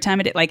 at every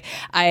time like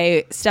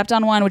I stepped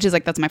on one, which is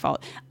like that's my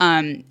fault.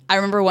 I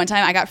remember one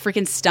time I got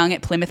freaking stung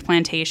at Plymouth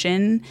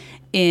Plantation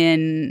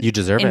in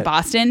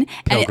Boston.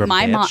 Pilgrim and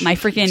my mom, my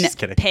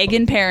freaking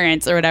pagan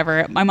parents or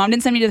whatever, my mom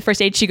didn't send me to the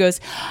first aid. She goes,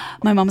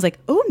 my mom was like,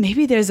 oh,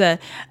 maybe there's a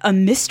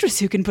mistress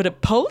who can put a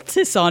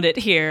poultice on it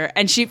here,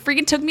 and she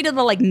freaking took me to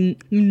the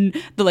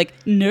like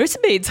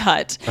nursemaid's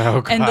hut.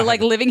 Oh, God. And the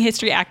like living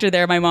history actor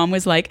there, my mom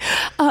was like,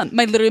 my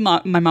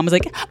mom was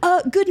like,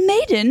 good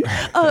maiden,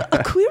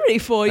 a query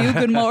for you,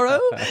 good morrow.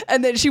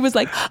 And then she was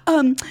like,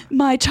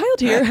 my child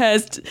here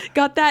has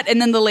got that. And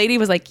then the lady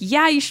was like,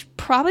 yeah, you should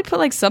probably put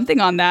like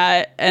something on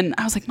that. And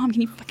I was like, Mom, can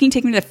you fucking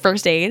take me to the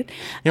first aid?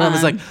 Your mom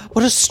was like,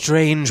 what a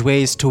strange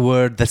ways to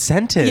word the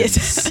sentence.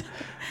 Yes.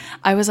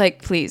 I was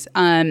like, please.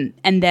 And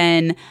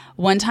then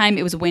one time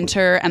it was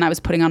winter and I was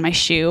putting on my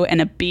shoe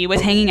and a bee was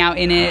hanging out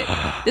in it.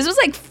 This was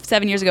like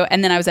 7 years ago.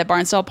 And then I was at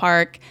Barnstable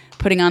Park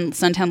putting on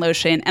suntan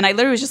lotion, and I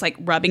literally was just like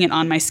rubbing it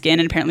on my skin,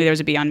 and apparently there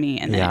was a bee on me,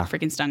 and then it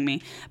freaking stung me.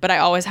 But I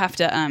always have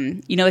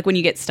to, like when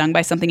you get stung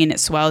by something and it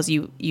swells,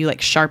 you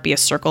like Sharpie a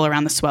circle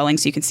around the swelling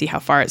so you can see how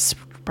far it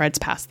spreads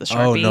past the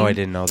Sharpie. Oh no, I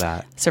didn't know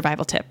that.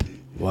 Survival tip.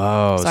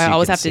 Whoa. So I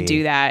always have to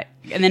do that.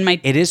 And then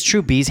it is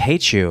true, bees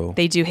hate you.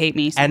 They do hate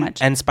me so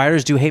much. And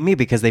spiders do hate me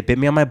because they bit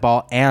me on my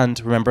ball. And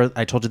remember,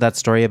 I told you that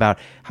story about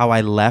how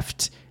I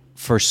left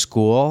for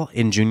school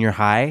in junior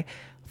high.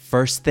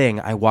 First thing,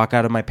 I walk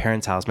out of my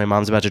parents' house. My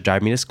mom's about to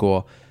drive me to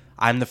school.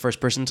 I'm the first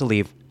person to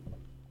leave.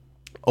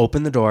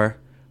 Open the door,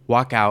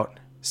 walk out.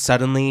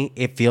 Suddenly,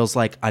 it feels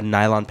like a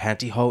nylon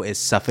pantyhose is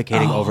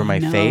suffocating over my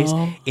face.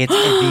 It's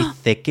the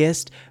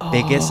thickest,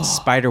 biggest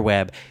spider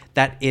web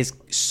that is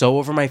so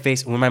over my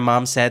face. When my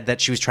mom said that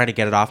she was trying to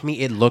get it off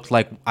me, it looked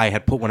like I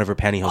had put one of her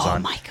pantyhose on.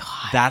 Oh my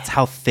God. That's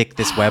how thick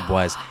this web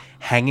was.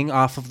 Hanging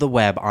off of the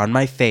web on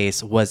my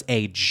face was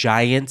a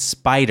giant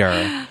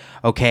spider,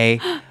 okay?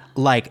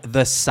 Like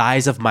the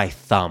size of my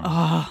thumb,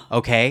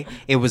 okay?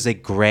 It was a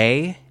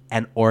gray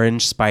and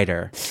orange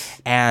spider,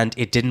 and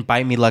it didn't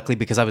bite me, luckily,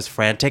 because I was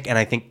frantic, and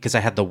I think because I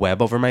had the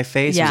web over my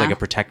face, it was like a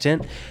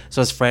protectant,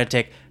 so I was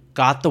frantic,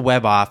 got the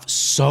web off,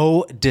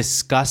 so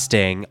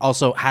disgusting,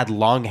 also had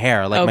long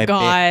hair, like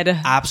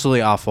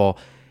absolutely awful.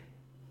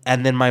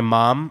 And then my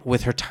mom,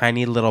 with her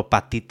tiny little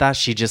patita,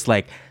 she just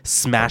like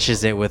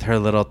smashes it with her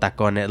little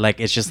tacon, like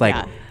it's just like,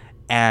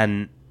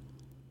 and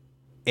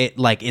it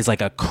like is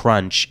like a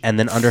crunch, and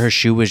then under her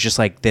shoe was just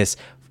like this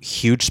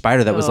huge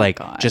spider that was like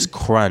just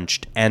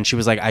crunched, and she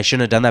was like, I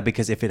shouldn't have done that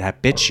because if it had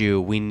bit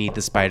you, we need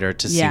the spider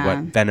to see what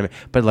venom,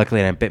 but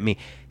luckily it didn't bit me.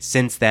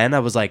 Since then I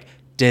was like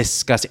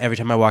disgusting. Every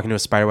time I walk into a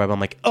spider web, I'm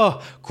like,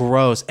 oh,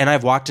 gross. And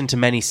I've walked into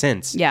many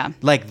since.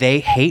 Like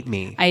they hate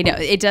me. I know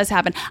it does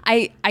happen.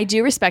 I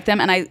do respect them,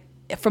 and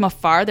from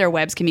afar their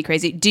webs can be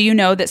crazy. Do you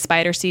know that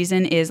spider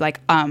season is like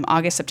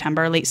August,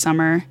 September, late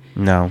summer?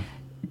 No.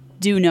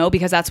 Do you know?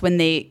 Because that's when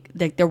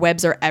their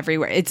webs are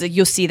everywhere. It's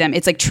you'll see them.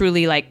 It's like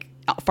truly like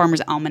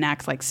Farmer's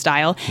Almanac like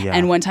style.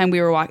 And one time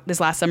this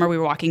last summer we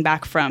were walking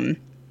back from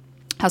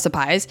House of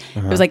Pies.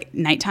 It was like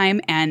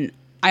nighttime, and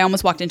I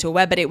almost walked into a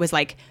web, but it was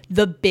like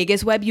the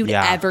biggest web you'd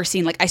ever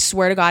seen. Like I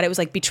swear to God, it was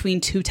like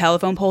between two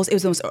telephone poles. It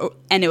was almost,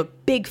 and a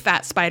big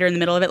fat spider in the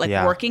middle of it, like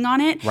working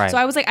on it. So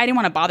I was like, I didn't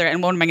want to bother it.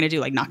 And what am I going to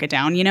do? Like knock it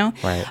down, you know?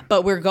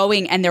 But we're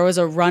going, and there was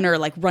a runner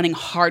like running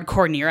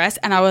hardcore near us.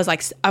 And I was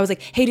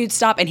like, hey dude,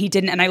 stop. And he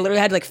didn't. And I literally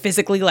had to like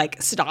physically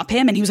like stop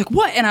him. And he was like,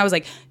 what? And I was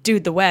like,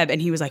 dude, the web.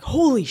 And he was like,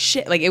 holy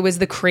shit. Like it was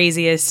the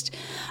craziest.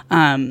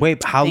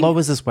 Wait, how low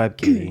was this web,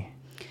 Katy?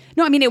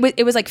 No, I mean,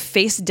 it was like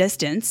face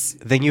distance.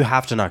 Then you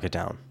have to knock it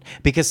down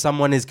because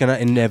someone is going to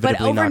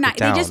inevitably knock it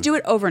down. They just do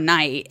it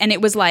overnight. And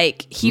it was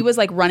like, he was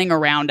like running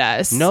around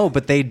us. No,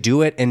 but they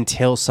do it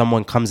until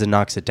someone comes and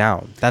knocks it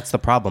down. That's the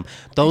problem.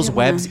 Those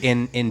webs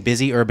in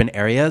busy urban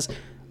areas,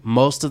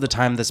 most of the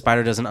time the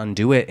spider doesn't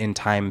undo it in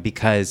time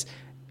because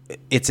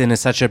it's in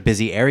such a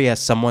busy area.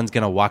 Someone's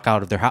going to walk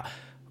out of their house.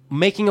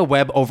 Making a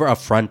web over a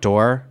front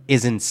door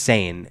is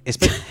insane.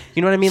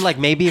 You know what I mean? Like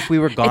maybe if we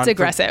were gone. It's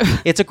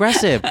aggressive. It's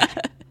aggressive.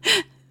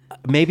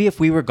 Maybe if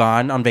we were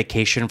gone on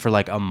vacation for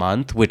like a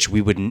month, which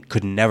we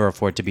could never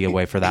afford to be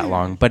away for that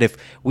long. But if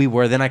we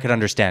were, then I could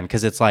understand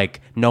because it's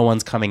like no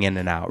one's coming in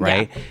and out,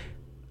 right? Yeah.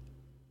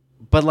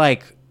 But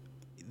like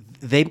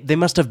they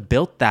must have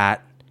built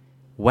that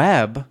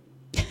web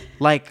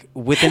like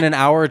within an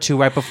hour or two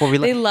right before we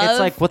left. It's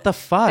like, what the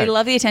fuck? They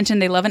love the attention.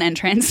 They love an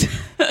entrance.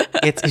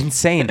 It's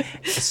insane.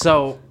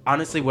 So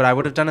honestly, what I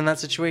would have done in that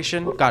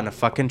situation, gotten a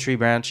fucking tree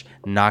branch,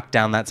 knocked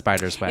down that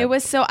spider's web.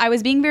 I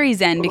was being very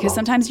zen because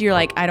sometimes you're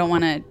like, I don't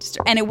want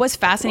to, and it was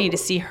fascinating to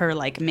see her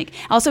like make,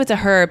 also it's a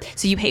herb.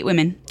 So you hate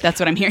women. That's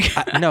what I'm hearing.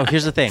 No,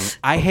 here's the thing.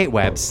 I hate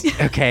webs.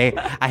 Okay.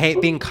 I hate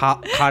being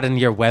caught in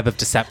your web of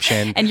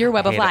deception. And your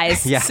web of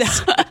lies. Yes.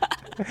 So.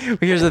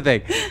 Here's the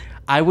thing.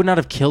 I would not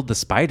have killed the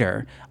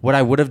spider. What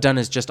I would have done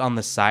is just on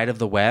the side of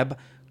the web,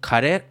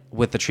 cut it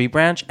with the tree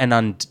branch and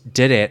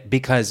undid it,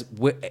 because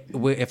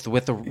if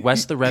with the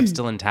rest of the web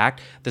still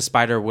intact, the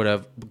spider would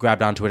have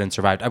grabbed onto it and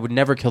survived. I would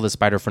never kill the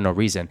spider for no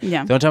reason.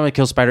 Yeah. The only time I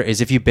kill spider is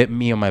if you bit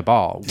me on my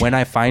ball. When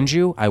I find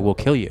you, I will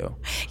kill you.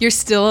 You're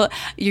still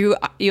you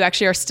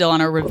actually are still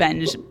on a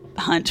revenge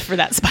hunt for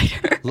that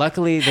spider.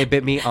 Luckily, they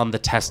bit me on the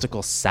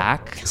testicle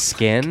sac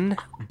skin,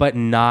 but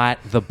not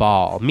the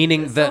ball.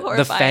 Meaning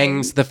the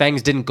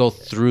fangs didn't go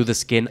through the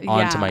skin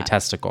onto my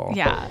testicle.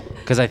 Yeah.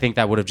 Because I think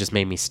that would have just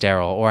made me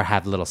sterile or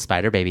have little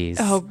spider babies.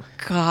 Oh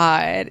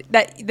God,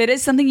 that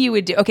is something you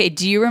would do. Okay,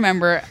 do you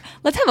remember?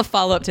 Let's have a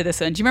follow up to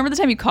this one. Do you remember the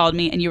time you called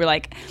me and you were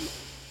like,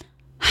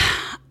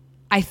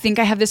 "I think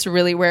I have this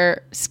really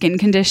rare skin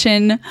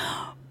condition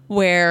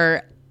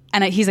where,"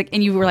 he's like,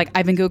 and you were like,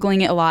 "I've been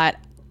Googling it a lot.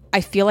 I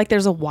feel like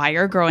there's a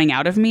wire growing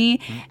out of me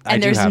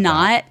and there's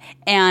not."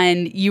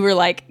 And you were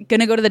like,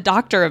 gonna go to the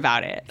doctor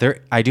about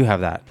it. I do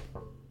have that.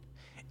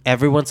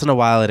 Every once in a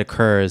while it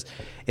occurs.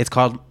 It's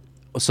called,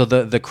 so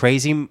the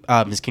crazy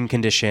skin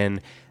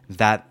condition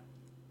that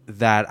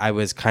I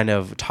was kind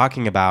of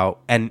talking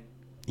about, and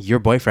your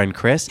boyfriend,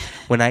 Chris,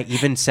 when I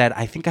even said,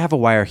 I think I have a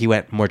wire, he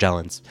went,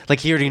 Morgellons.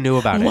 Like, he already knew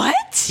about it. What?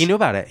 He knew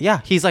about it.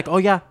 Yeah. He's like, oh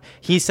yeah.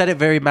 He said it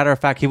very matter of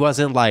fact. He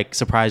wasn't like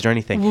surprised or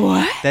anything.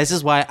 What? This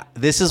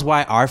is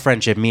why our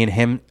friendship, me and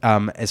him,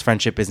 as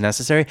friendship is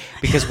necessary,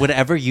 because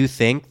whenever you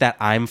think that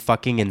I'm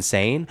fucking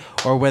insane,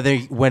 or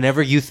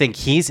whenever you think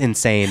he's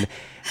insane,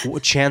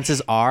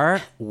 chances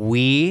are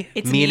me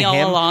and him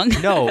all along.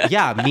 No,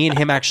 yeah, me and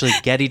him actually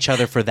get each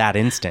other for that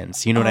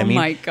instance. You know what I mean?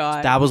 Oh my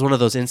God. That was one of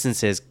those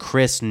instances.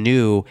 Chris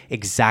knew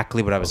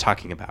exactly what I was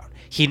talking about.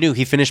 He knew.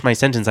 He finished my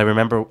sentence. I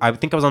remember. I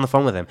think I was on the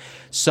phone with him.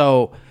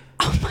 So,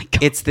 oh my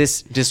God, it's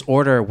this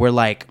disorder where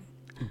like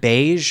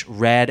beige,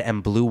 red,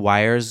 and blue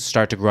wires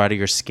start to grow out of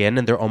your skin,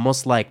 and they're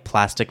almost like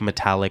plastic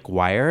metallic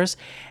wires,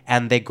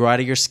 and they grow out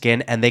of your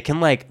skin, and they can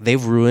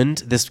they've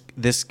ruined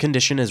this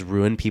condition has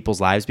ruined people's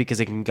lives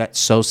because it can get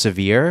so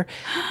severe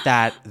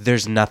that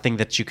there's nothing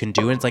that you can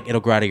do. And it's like,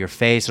 it'll grow out of your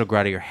face, it'll grow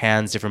out of your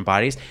hands, different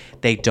bodies.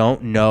 They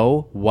don't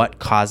know what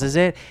causes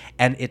it,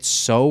 and it's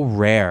so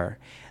rare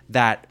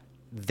that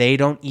they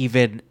don't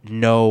even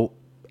know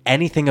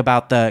anything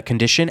about the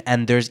condition.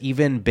 And there's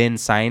even been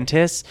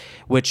scientists,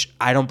 which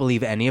I don't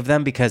believe any of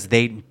them because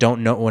they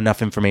don't know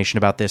enough information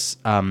about this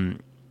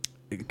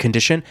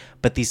condition,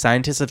 but these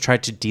scientists have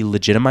tried to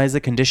delegitimize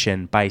the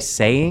condition by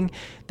saying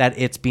that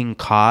it's being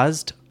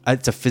caused,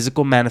 it's a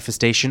physical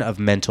manifestation of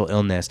mental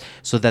illness,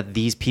 so that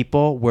these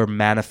people were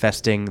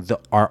manifesting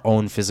our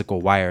own physical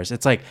wires.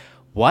 It's like,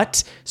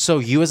 what? So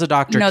you as a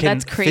doctor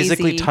can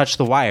physically touch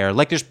the wire,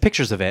 like there's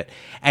pictures of it,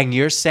 and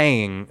you're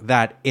saying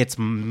that it's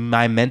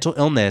my mental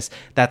illness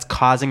that's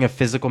causing a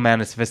physical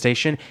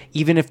manifestation?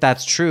 Even if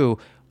that's true,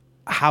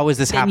 how is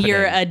this happening?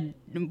 You're a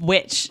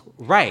witch,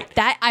 right?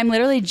 That I'm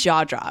literally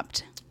jaw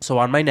dropped. So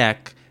on my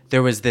neck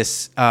there was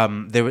this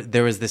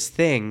there was this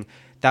thing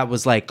that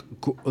was like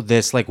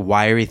this like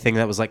wiry thing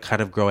that was like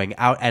kind of growing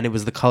out, and it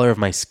was the color of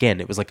my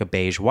skin. It was like a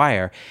beige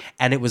wire,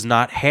 and it was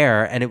not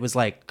hair, and it was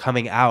like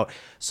coming out.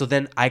 So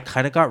then I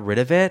kind of got rid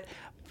of it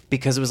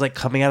because it was like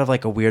coming out of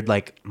like a weird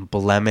like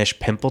blemish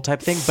pimple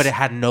type thing, but it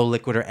had no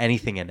liquid or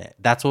anything in it.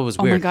 That's what was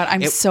weird. Oh my God,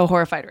 I'm so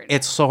horrified right now.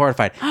 It's so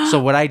horrified. So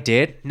what I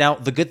did, now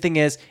the good thing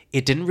is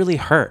it didn't really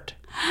hurt.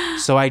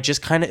 So I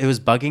just kind of, it was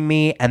bugging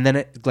me, and then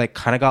it like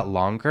kind of got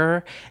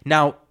longer.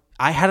 Now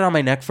I had it on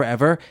my neck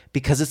forever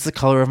because it's the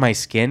color of my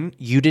skin.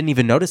 You didn't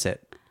even notice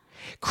it.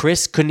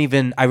 Chris couldn't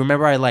even, I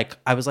remember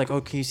I was like,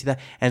 oh, can you see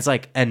that? And it's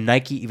like, and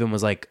Nike even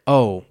was like,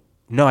 oh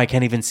no, I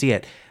can't even see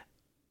it.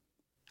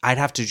 I'd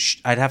have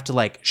to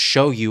like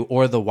show you,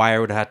 or the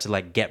wire would have to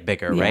like get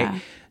bigger. Yeah.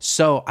 Right.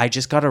 So I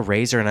just got a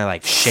razor and I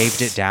like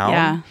shaved it down.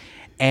 Yeah.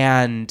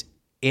 And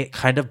it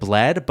kind of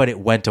bled, but it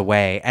went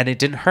away and it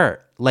didn't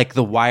hurt. Like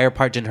the wire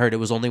part didn't hurt. It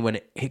was only when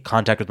it hit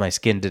contact with my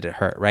skin did it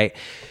hurt. Right.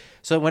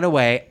 So it went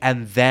away,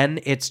 and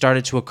then it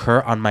started to occur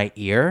on my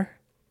ear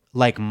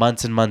like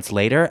months and months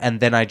later,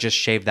 and then I just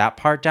shaved that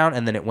part down,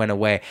 and then it went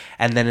away,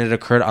 and then it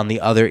occurred on the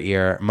other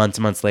ear months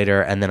and months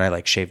later, and then I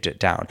like shaved it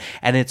down.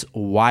 And it's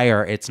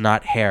wire, it's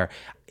not hair.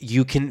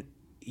 You can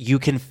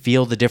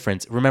feel the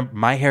difference. Remember,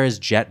 my hair is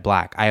jet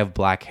black. I have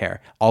black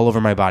hair all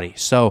over my body.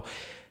 So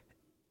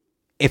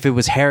if it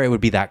was hair, it would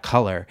be that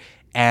color.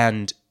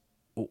 And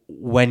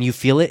when you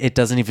feel it, it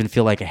doesn't even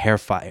feel like a hair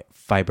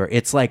fiber.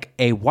 It's like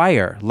a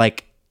wire,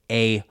 like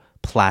a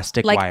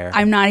plastic wire.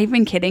 I'm not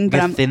even kidding, but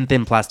I'm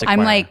thin plastic wire.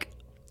 I'm like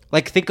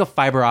think of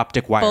fiber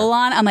optic wire. Full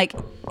on. I'm like,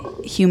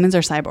 humans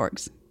are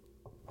cyborgs.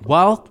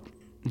 Well,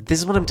 this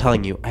is what I'm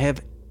telling you.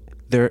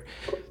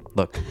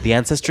 Look, the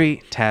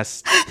ancestry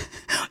test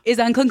is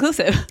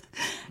unconclusive.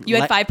 You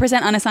had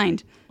 5%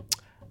 unassigned.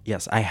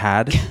 Yes, I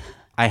had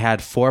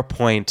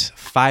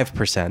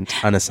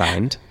 4.5%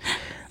 unassigned.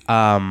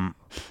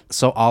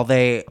 So all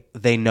they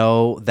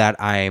know that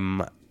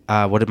I'm,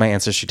 what did my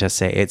ancestry test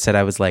say? It said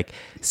I was like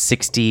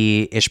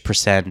 60-ish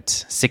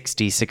percent,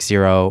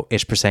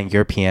 60-ish percent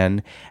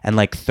European, and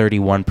like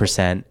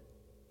 31%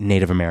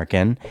 Native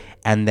American,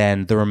 and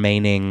then the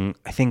remaining,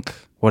 I think,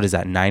 what is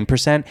that,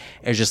 9%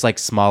 is just like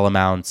small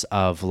amounts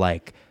of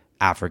like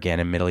African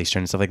and Middle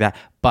Eastern and stuff like that.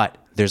 But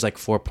there's like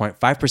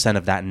 4.5%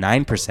 of that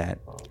 9%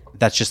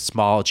 that's just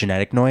small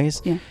genetic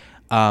noise.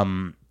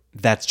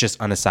 That's just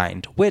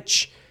unassigned,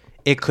 which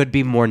it could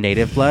be more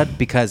native blood,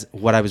 because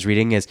what I was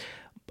reading is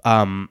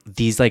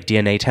these like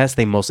DNA tests,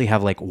 they mostly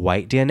have like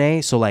white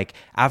DNA. So like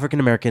African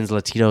Americans,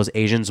 Latinos,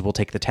 Asians will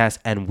take the test,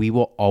 and we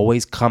will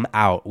always come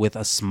out with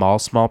a small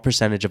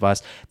percentage of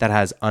us that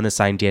has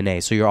unassigned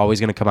DNA. So you're always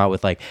going to come out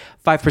with like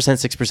 5%, 6%,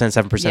 7%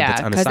 that's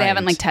unassigned. Because they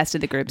haven't like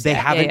tested the groups. They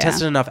haven't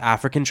tested enough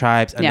African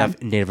tribes,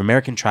 enough Native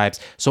American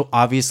tribes. So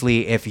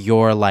obviously if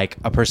you're like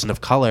a person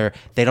of color,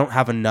 they don't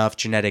have enough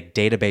genetic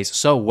database.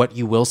 So what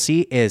you will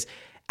see is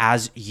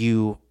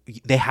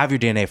they have your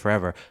DNA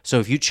forever. So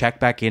if you check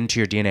back into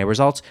your DNA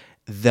results,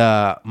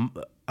 the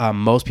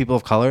most people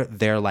of color,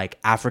 their like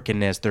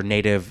Africanness, their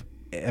Native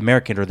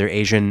American or their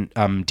Asian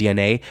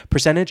DNA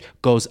percentage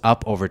goes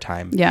up over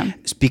time. Yeah.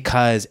 It's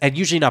because, and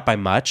usually not by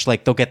much,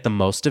 like they'll get the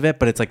most of it,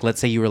 but it's like, let's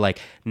say you were like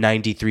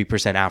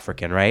 93%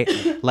 African, right?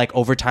 Like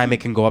over time it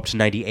can go up to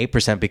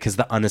 98% because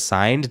the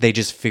unassigned, they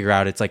just figure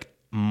out it's like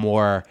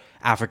more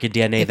African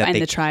DNA that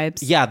find the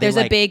tribes. Yeah. There's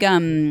a big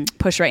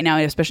push right now,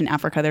 especially in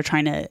Africa. They're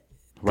trying to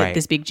get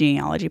this big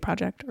genealogy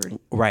project.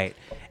 Right.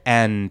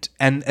 And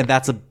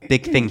that's a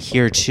big thing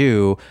here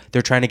too.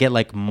 They're trying to get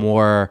like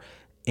more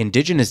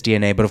indigenous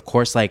DNA, but of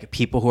course, like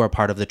people who are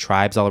part of the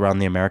tribes all around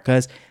the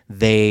Americas,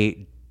 a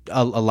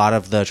lot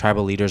of the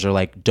tribal leaders are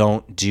like,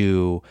 don't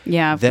do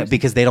that,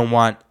 because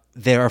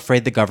they're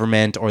afraid the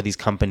government or these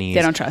companies,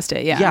 they don't trust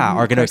it.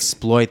 Are going to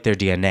exploit their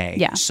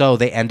DNA. So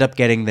they end up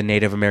getting the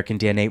Native American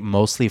DNA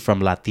mostly from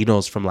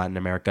Latinos from Latin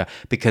America,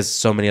 because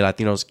so many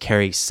Latinos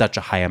carry such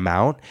a high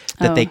amount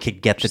that they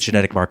could get the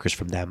genetic markers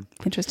from them.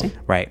 Interesting.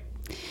 Right.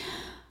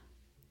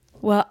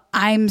 Well,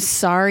 I'm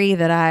sorry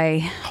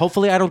that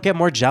hopefully I don't get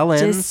more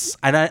jealous.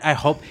 And I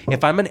hope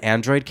if I'm an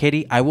android,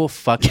 Katie, I will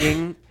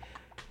fucking...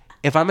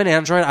 If I'm an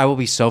android, I will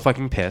be so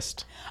fucking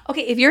pissed.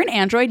 Okay, if you're an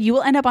android, you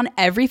will end up on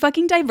every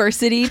fucking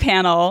diversity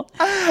panel.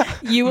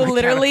 You will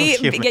literally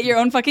get your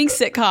own fucking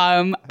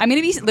sitcom. I'm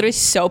going to be literally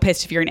so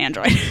pissed if you're an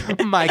android.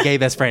 My gay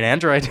best friend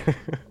android.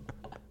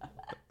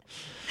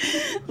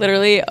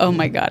 Literally, oh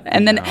my God.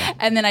 And then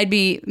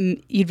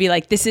you'd be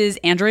like, this is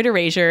android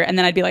erasure. And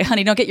then I'd be like,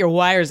 honey, don't get your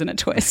wires in a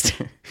twist.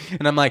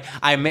 And I'm like,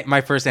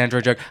 my first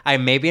android joke, I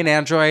may be an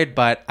android,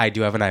 but I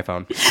do have an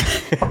iPhone.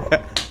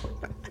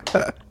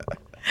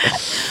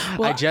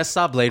 Well, I just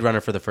saw Blade Runner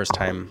for the first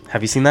time.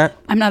 Have you seen that?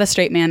 I'm not a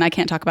straight man. I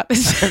can't talk about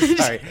this.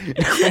 Sorry.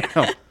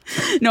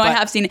 No, I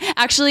have seen it.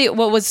 Actually,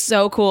 what was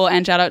so cool,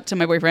 and shout out to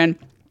my boyfriend,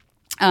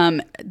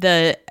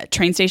 the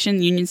train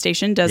station, Union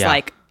Station, does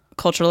like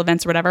cultural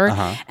events or whatever.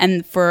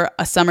 And for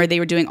a summer, they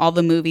were doing all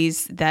the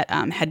movies that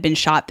had been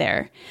shot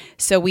there.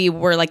 So we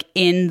were like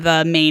in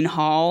the main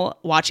hall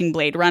watching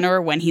Blade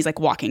Runner when he's like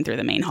walking through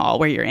the main hall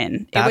where you're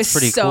in. It was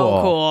pretty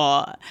so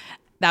cool.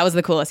 That was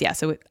the coolest, yeah.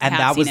 So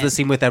that was the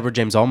scene with Edward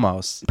James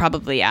Olmos.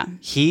 Probably, yeah.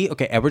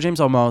 Edward James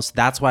Olmos.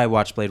 That's why I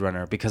watched Blade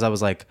Runner, because I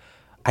was like,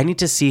 I need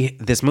to see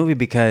this movie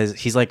because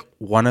he's like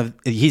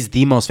he's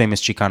the most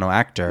famous Chicano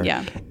actor.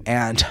 Yeah.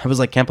 And I was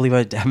like, can't believe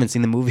I haven't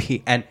seen the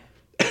movie. And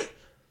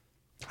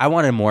I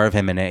wanted more of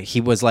him in it. He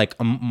was like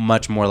a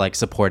much more like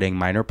supporting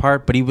minor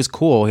part, but he was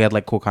cool. He had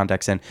like cool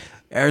context, and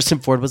Harrison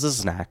Ford was a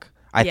snack.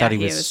 I thought he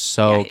was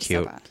so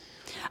cute.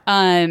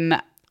 So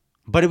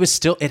but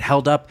it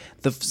held up.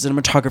 The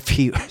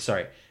cinematography,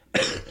 sorry.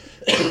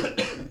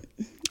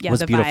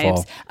 Was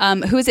beautiful.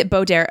 Vibes. Who is it?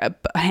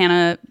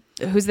 Hannah,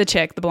 who's the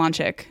chick, the blonde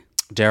chick?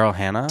 Daryl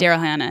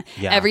Hannah?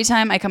 Yeah. Every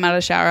time I come out of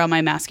the shower, all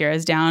my mascara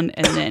is down,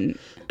 and then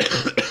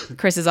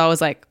Chris is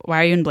always like,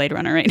 why are you in Blade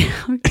Runner right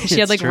now? She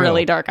had like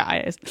really dark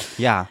eyes.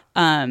 Yeah.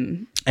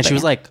 And she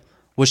was like,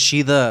 was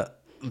she the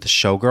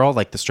showgirl,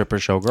 like the stripper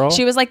showgirl?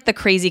 She was like the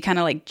crazy kind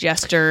of like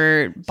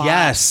jester boss.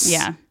 Yes.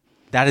 Yeah.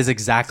 That is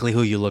exactly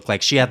who you look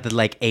like. She had the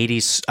like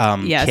 80s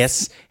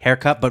Kiss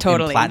haircut, but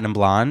in platinum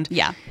blonde.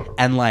 Yeah.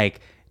 And like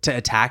to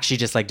attack, she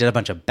just like did a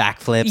bunch of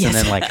backflips and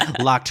then like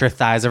locked her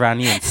thighs around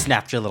you and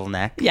snapped your little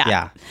neck.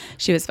 Yeah.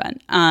 She was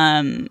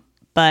fun.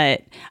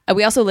 But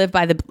we also live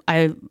by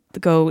I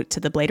go to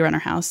the Blade Runner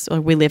house,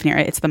 or we live near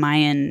it. It's the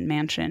Mayan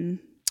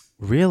mansion.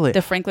 Really?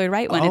 The Frank Lloyd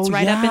Wright one. It's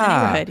right up in the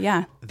neighborhood.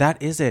 Yeah.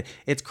 That is it.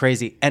 It's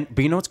crazy. But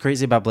you know what's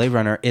crazy about Blade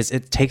Runner is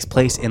it takes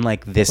place in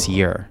like this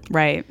year.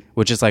 Right.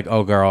 Which is like,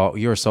 oh girl,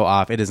 you're so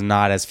off. It is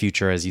not as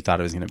future as you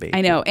thought it was going to be.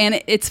 I know.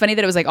 And it's funny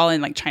that it was like all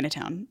in like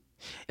Chinatown.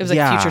 It was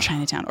like future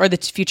Chinatown, or the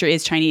future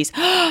is Chinese.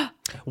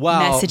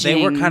 Well,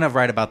 they were kind of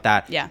right about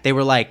that. Yeah. They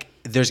were like,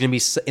 there's going to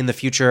be in the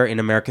future in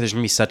America, there's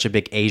going to be such a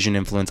big Asian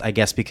influence, I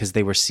guess, because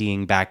they were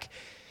seeing back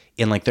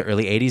in like the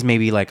early 80s,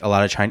 maybe like a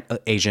lot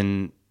of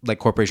Asian like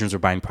corporations were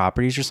buying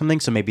properties or something.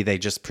 So maybe they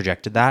just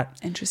projected that.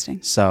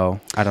 Interesting. So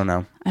I don't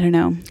know.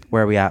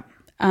 Where are we at?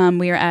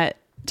 We are at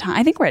time.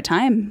 I think we're at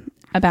time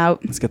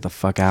about. Let's get the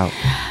fuck out.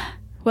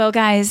 Well,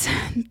 guys,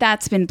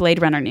 that's been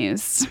Blade Runner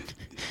news.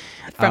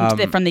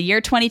 from the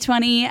year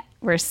 2020.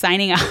 We're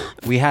signing off.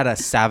 We had a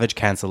savage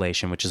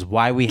cancellation, which is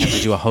why we had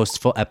to do a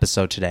Hostful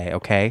episode today,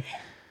 okay?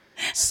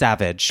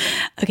 Savage.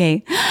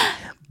 Okay.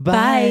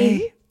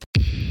 Bye.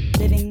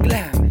 Living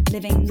glam,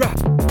 living rock,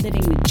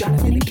 living with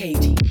Jonathan and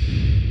Katy.